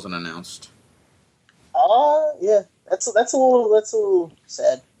 Metalocalypse wasn't announced. Yeah. That's a little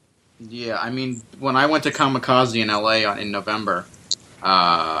sad. Yeah, I mean, when I went to Kamikaze in LA in November,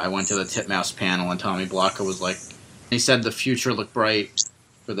 I went to the Titmouse panel, and Tommy Blocka was like, He said the future looked bright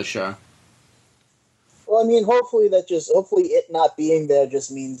for the show. Well, I mean, hopefully it not being there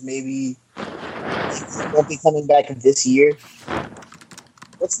just means maybe it won't be coming back this year.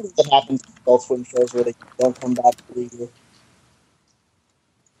 What's something that happens with Adult Swim shows where they don't come back for a year?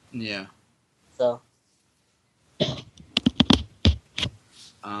 Yeah. So.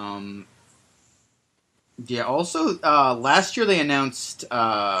 Yeah, also, last year they announced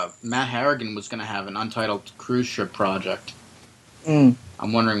Matt Harrigan was going to have an untitled cruise ship project. I'm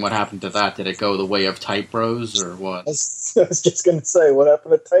wondering what happened to that. Did it go the way of Type Bros or what? I was just going to say, what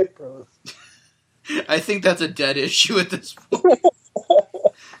happened to Type Bros? I think that's a dead issue at this point.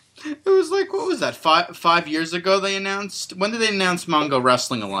 It was like, what was that, 5 years ago they announced? When did they announce Mongo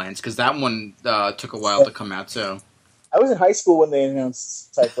Wrestling Alliance? Because that one took a while to come out, too. I was in high school when they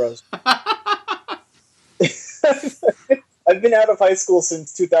announced Type Bros. I've been out of high school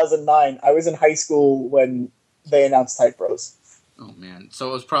since 2009. I was in high school when they announced Type Bros. Oh, man. So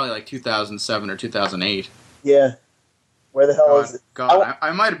it was probably like 2007 or 2008. Yeah. Where the hell is it? God,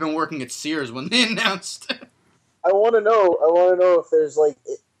 I might have been working at Sears when they announced it. I want to know if there's like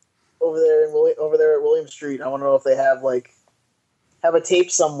over there at William Street. I want to know if they have a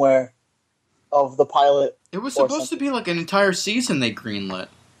tape somewhere of the pilot. It was supposed to be like an entire season they greenlit.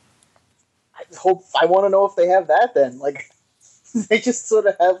 I want to know if they have that then. Like, they just sort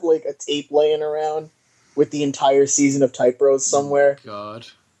of have like a tape laying around with the entire season of Type Bros somewhere. Oh, God.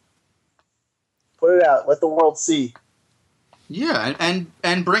 Put it out. Let the world see. Yeah,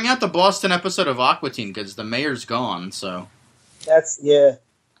 and bring out the Boston episode of Aqua Teen because the mayor's gone, so. Yeah.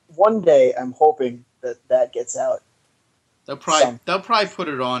 One day I'm hoping that gets out. They'll probably put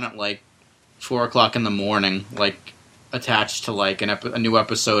it on at like 4 o'clock in the morning, like attached to like a new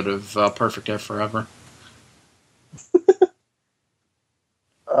episode of Perfect Day Forever.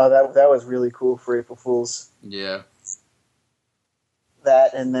 That was really cool for April Fools. Yeah.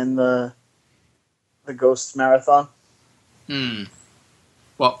 That and then the Ghosts Marathon.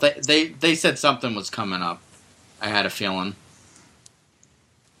 Well, they said something was coming up. I had a feeling.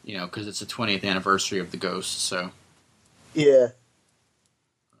 You know, because it's the 20th anniversary of the Ghosts, so. Yeah.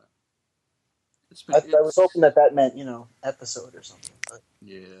 I was hoping that meant, episode or something. But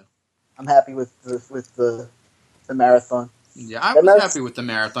yeah. I'm happy with the marathon. Yeah, I was happy with the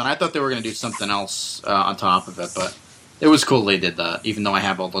marathon. I thought they were going to do something else on top of it, but it was cool they did that, even though I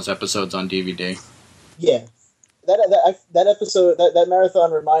have all those episodes on DVD. Yeah. That episode, that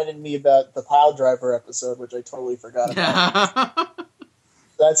marathon reminded me about the Pile Driver episode, which I totally forgot about.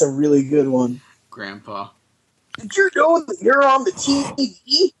 That's a really good one. Grandpa. Did you know that you're on the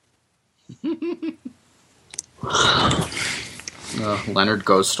TV? Leonard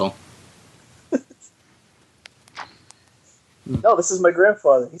Ghostal. No, this is my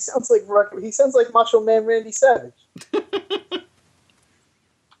grandfather. He sounds like Macho Man Randy Savage.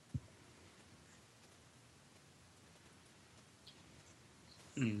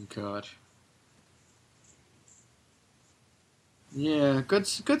 God. Yeah, good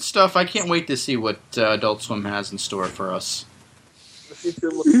stuff. I can't wait to see what Adult Swim has in store for us. The future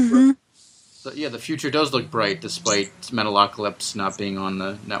looks bright. So, yeah, the future does look bright, despite Metalocalypse not being on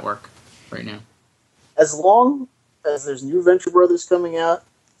the network right now. As long as there's new Venture Brothers coming out,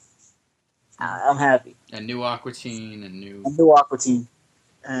 I'm happy. And new Aqua Teen, and new Aqua Teen,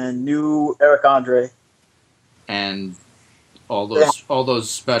 and new Eric Andre, and all those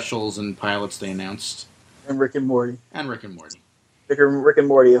specials and pilots they announced, and Rick and Morty, Rick and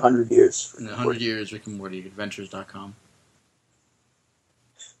Morty, 100 years. In 100 years, Rick and Morty Adventures.com.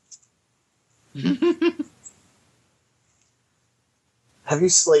 Have you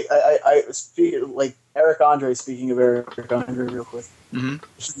like Eric Andre? Speaking of Eric Andre, real quick.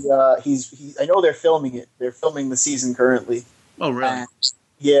 Mm-hmm. I know they're filming it. They're filming the season currently. Oh, really?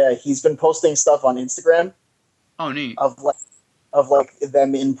 Yeah, he's been posting stuff on Instagram. Oh, neat. Of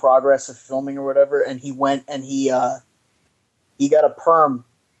them in progress of filming or whatever. And he went and he got a perm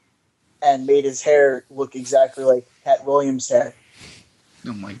and made his hair look exactly like Cat Williams' hair.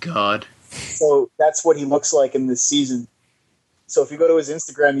 Oh my God. So that's what he looks like in this season. So if you go to his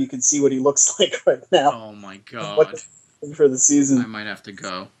Instagram, you can see what he looks like right now. Oh my God! For the season, I might have to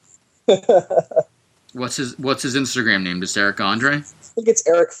go. What's his Instagram name? Just Eric Andre? I think it's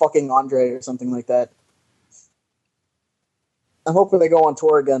Eric fucking Andre or something like that. I'm hoping they go on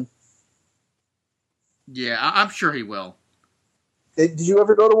tour again. Yeah, I'm sure he will. Did you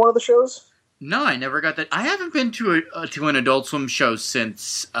ever go to one of the shows? No, I never got that. I haven't been to an Adult Swim show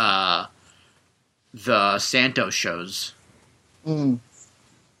since the Santos shows. Mm.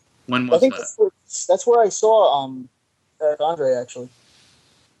 When was that? That's where I saw Eric Andre, actually.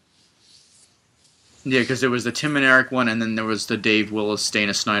 Yeah, because there was the Tim and Eric one, and then there was the Dave Willis,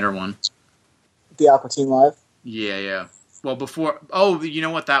 Dana Snyder one. The Aqua Teen Live? Yeah. Well, before... Oh, you know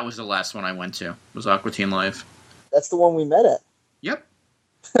what? That was the last one I went to. Was Aqua Teen Live. That's the one we met at. Yep.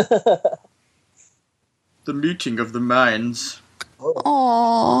 The meeting of the minds.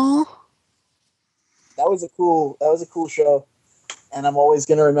 Aww. That was a cool show. And I'm always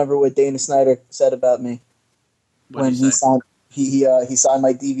going to remember what Dana Snyder said about me. What'd When he signed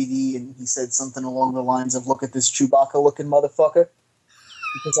my DVD, and he said something along the lines of, "Look at this Chewbacca-looking motherfucker,"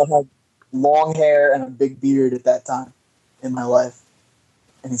 because I had long hair and a big beard at that time in my life,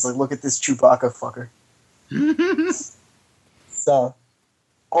 and he's like, "Look at this Chewbacca fucker." So,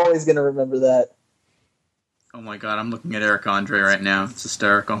 always gonna remember that. Oh my god, I'm looking at Eric Andre right now. It's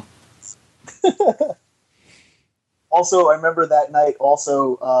hysterical. Also, I remember that night.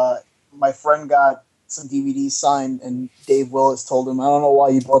 Also, my friend got some DVDs signed, and Dave Willis told him, "I don't know why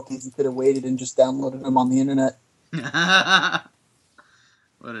you bought these. You could have waited and just downloaded them on the internet."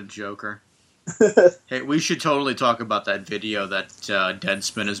 What a joker. Hey, we should totally talk about that video that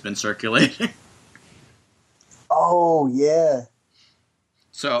Deadspin has been circulating. Oh, yeah.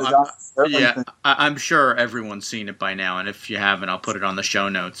 So, I'm sure everyone's seen it by now, and if you haven't, I'll put it on the show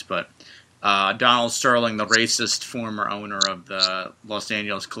notes, but Donald Sterling, the racist former owner of the Los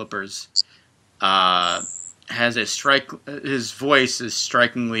Angeles Clippers, has his voice is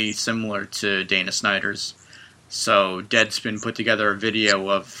strikingly similar to Dana Snyder's. So Deadspin put together a video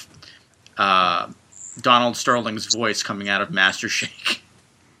of Donald Sterling's voice coming out of Master Shake.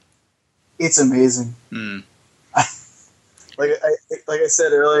 It's amazing. Mm. Like I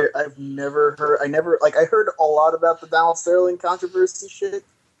said earlier, I heard a lot about the Donald Sterling controversy shit.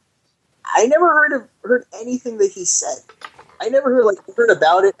 I never heard anything that he said. I never heard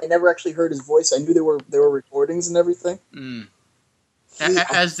about it. I never actually heard his voice. I knew there were recordings and everything. Mm.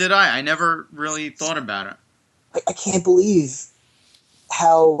 As did I. I never really thought about it. I can't believe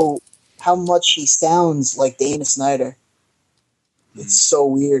how much he sounds like Dana Snyder. It's so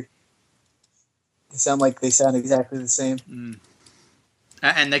weird. They sound exactly the same. Mm.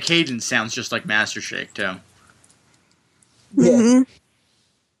 And the cadence sounds just like Master Shake, too. Yeah. Mm-hmm.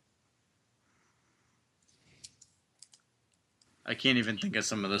 I can't even think of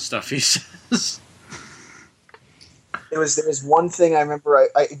some of the stuff he says. There was one thing I remember.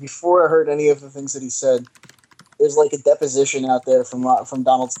 I before I heard any of the things that he said, there's like a deposition out there from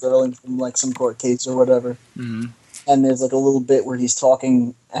Donald Sterling from like some court case or whatever. Mm-hmm. And there's like a little bit where he's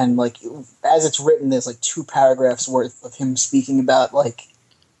talking, and like as it's written, there's like 2 paragraphs worth of him speaking about like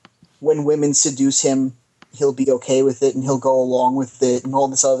when women seduce him, he'll be okay with it and he'll go along with it and all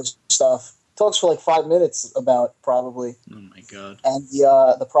this other stuff. Talks for like 5 minutes about probably. Oh my god! And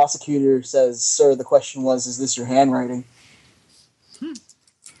the prosecutor says, "Sir, the question was, is this your handwriting?"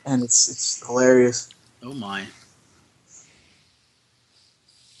 And it's hilarious. Oh my!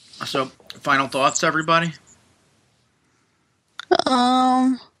 So, final thoughts, everybody.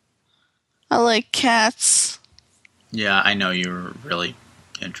 I like cats. Yeah, I know you're really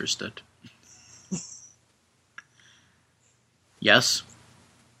interested. Yes?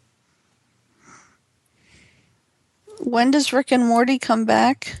 When does Rick and Morty come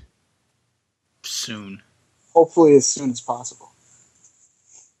back? Soon. Hopefully as soon as possible.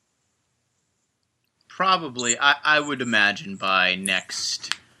 Probably, I would imagine by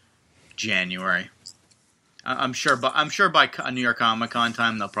next January. I'm sure by New York Comic Con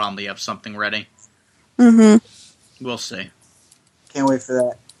time they'll probably have something ready. Mm-hmm. We'll see. Can't wait for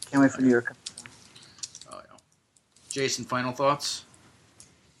that. Can't wait for New York Comic Con. Oh, yeah. Jason, final thoughts?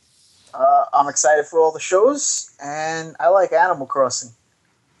 I'm excited for all the shows, and I like Animal Crossing.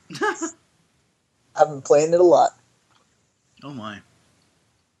 I've been playing it a lot. Oh my.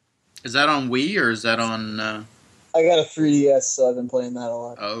 Is that on Wii or is that on... I got a 3DS, so I've been playing that a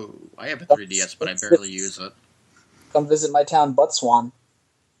lot. Oh, I have a 3DS, but I barely use it. Come visit my town, Butt Swamp.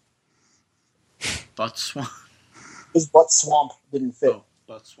 Butt Swamp? His Butt Swamp didn't fit. Oh,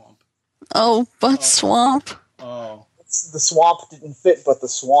 Butt Swamp. Oh, Butt Swamp. Oh. The swamp didn't fit, but the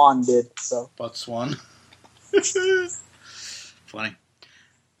swan did, so... Butt Swan. Funny.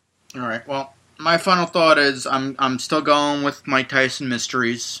 Alright, well, my final thought is I'm still going with Mike Tyson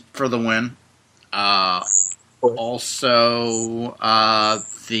Mysteries for the win. Also,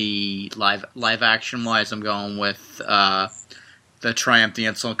 the live action wise, I'm going with the Triumph the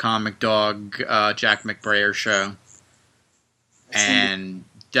Insult Comic Dog Jack McBrayer show, and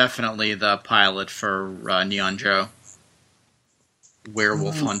definitely the pilot for Neon Joe,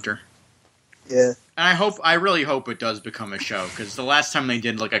 Werewolf Hunter. Yeah, And I really hope it does become a show, because the last time they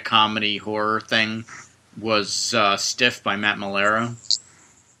did like a comedy horror thing was Stiff by Matt Malero.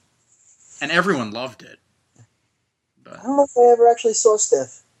 And everyone loved it. But I don't know if I ever actually saw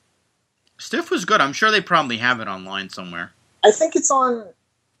Stiff. Stiff was good. I'm sure they probably have it online somewhere. I think it's on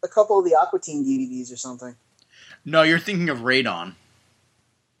a couple of the Aqua Teen DVDs or something. No, you're thinking of Radon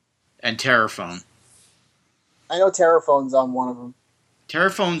and Terraphone. I know Terraphone's on one of them.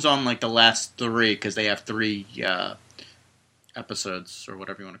 Terraphone's on like the last 3 because they have 3 episodes or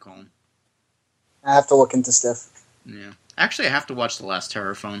whatever you want to call them. I have to look into Stiff. Yeah. Actually, I have to watch the last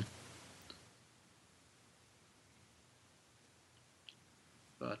Terraphone.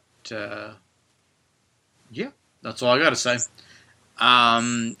 But, yeah, that's all I got to say.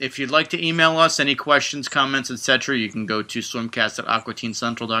 If you'd like to email us any questions, comments, etc., you can go to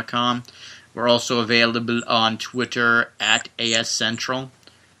swimcast@aquateenscentral.com. We're also available on Twitter @ASCentral.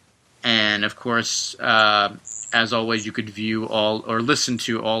 And, of course, as always, you could view all or listen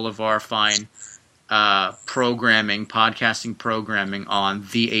to all of our fine podcasting programming on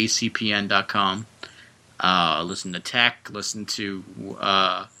theacpn.com. Listen to tech, listen to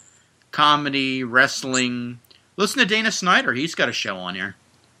comedy, wrestling. Listen to Dana Snyder. He's got a show on here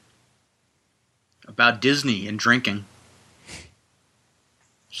about Disney and drinking.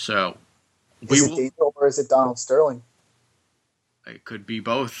 So, is it Dana or is it Donald Sterling? It could be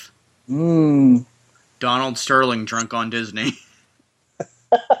both. Donald Sterling drunk on Disney.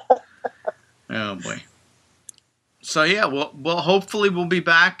 Oh boy. So yeah, well, hopefully we'll be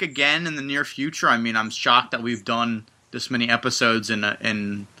back again in the near future. I mean, I'm shocked that we've done this many episodes in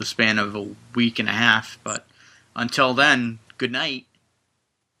the span of a week and a half. But until then, good night.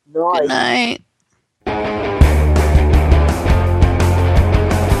 Good night.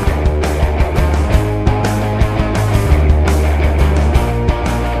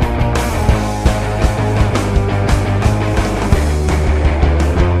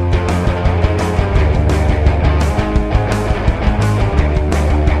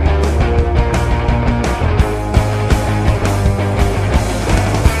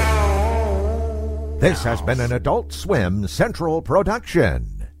 This has been an Adult Swim Central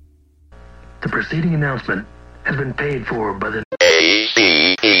production. The preceding announcement has been paid for by the AC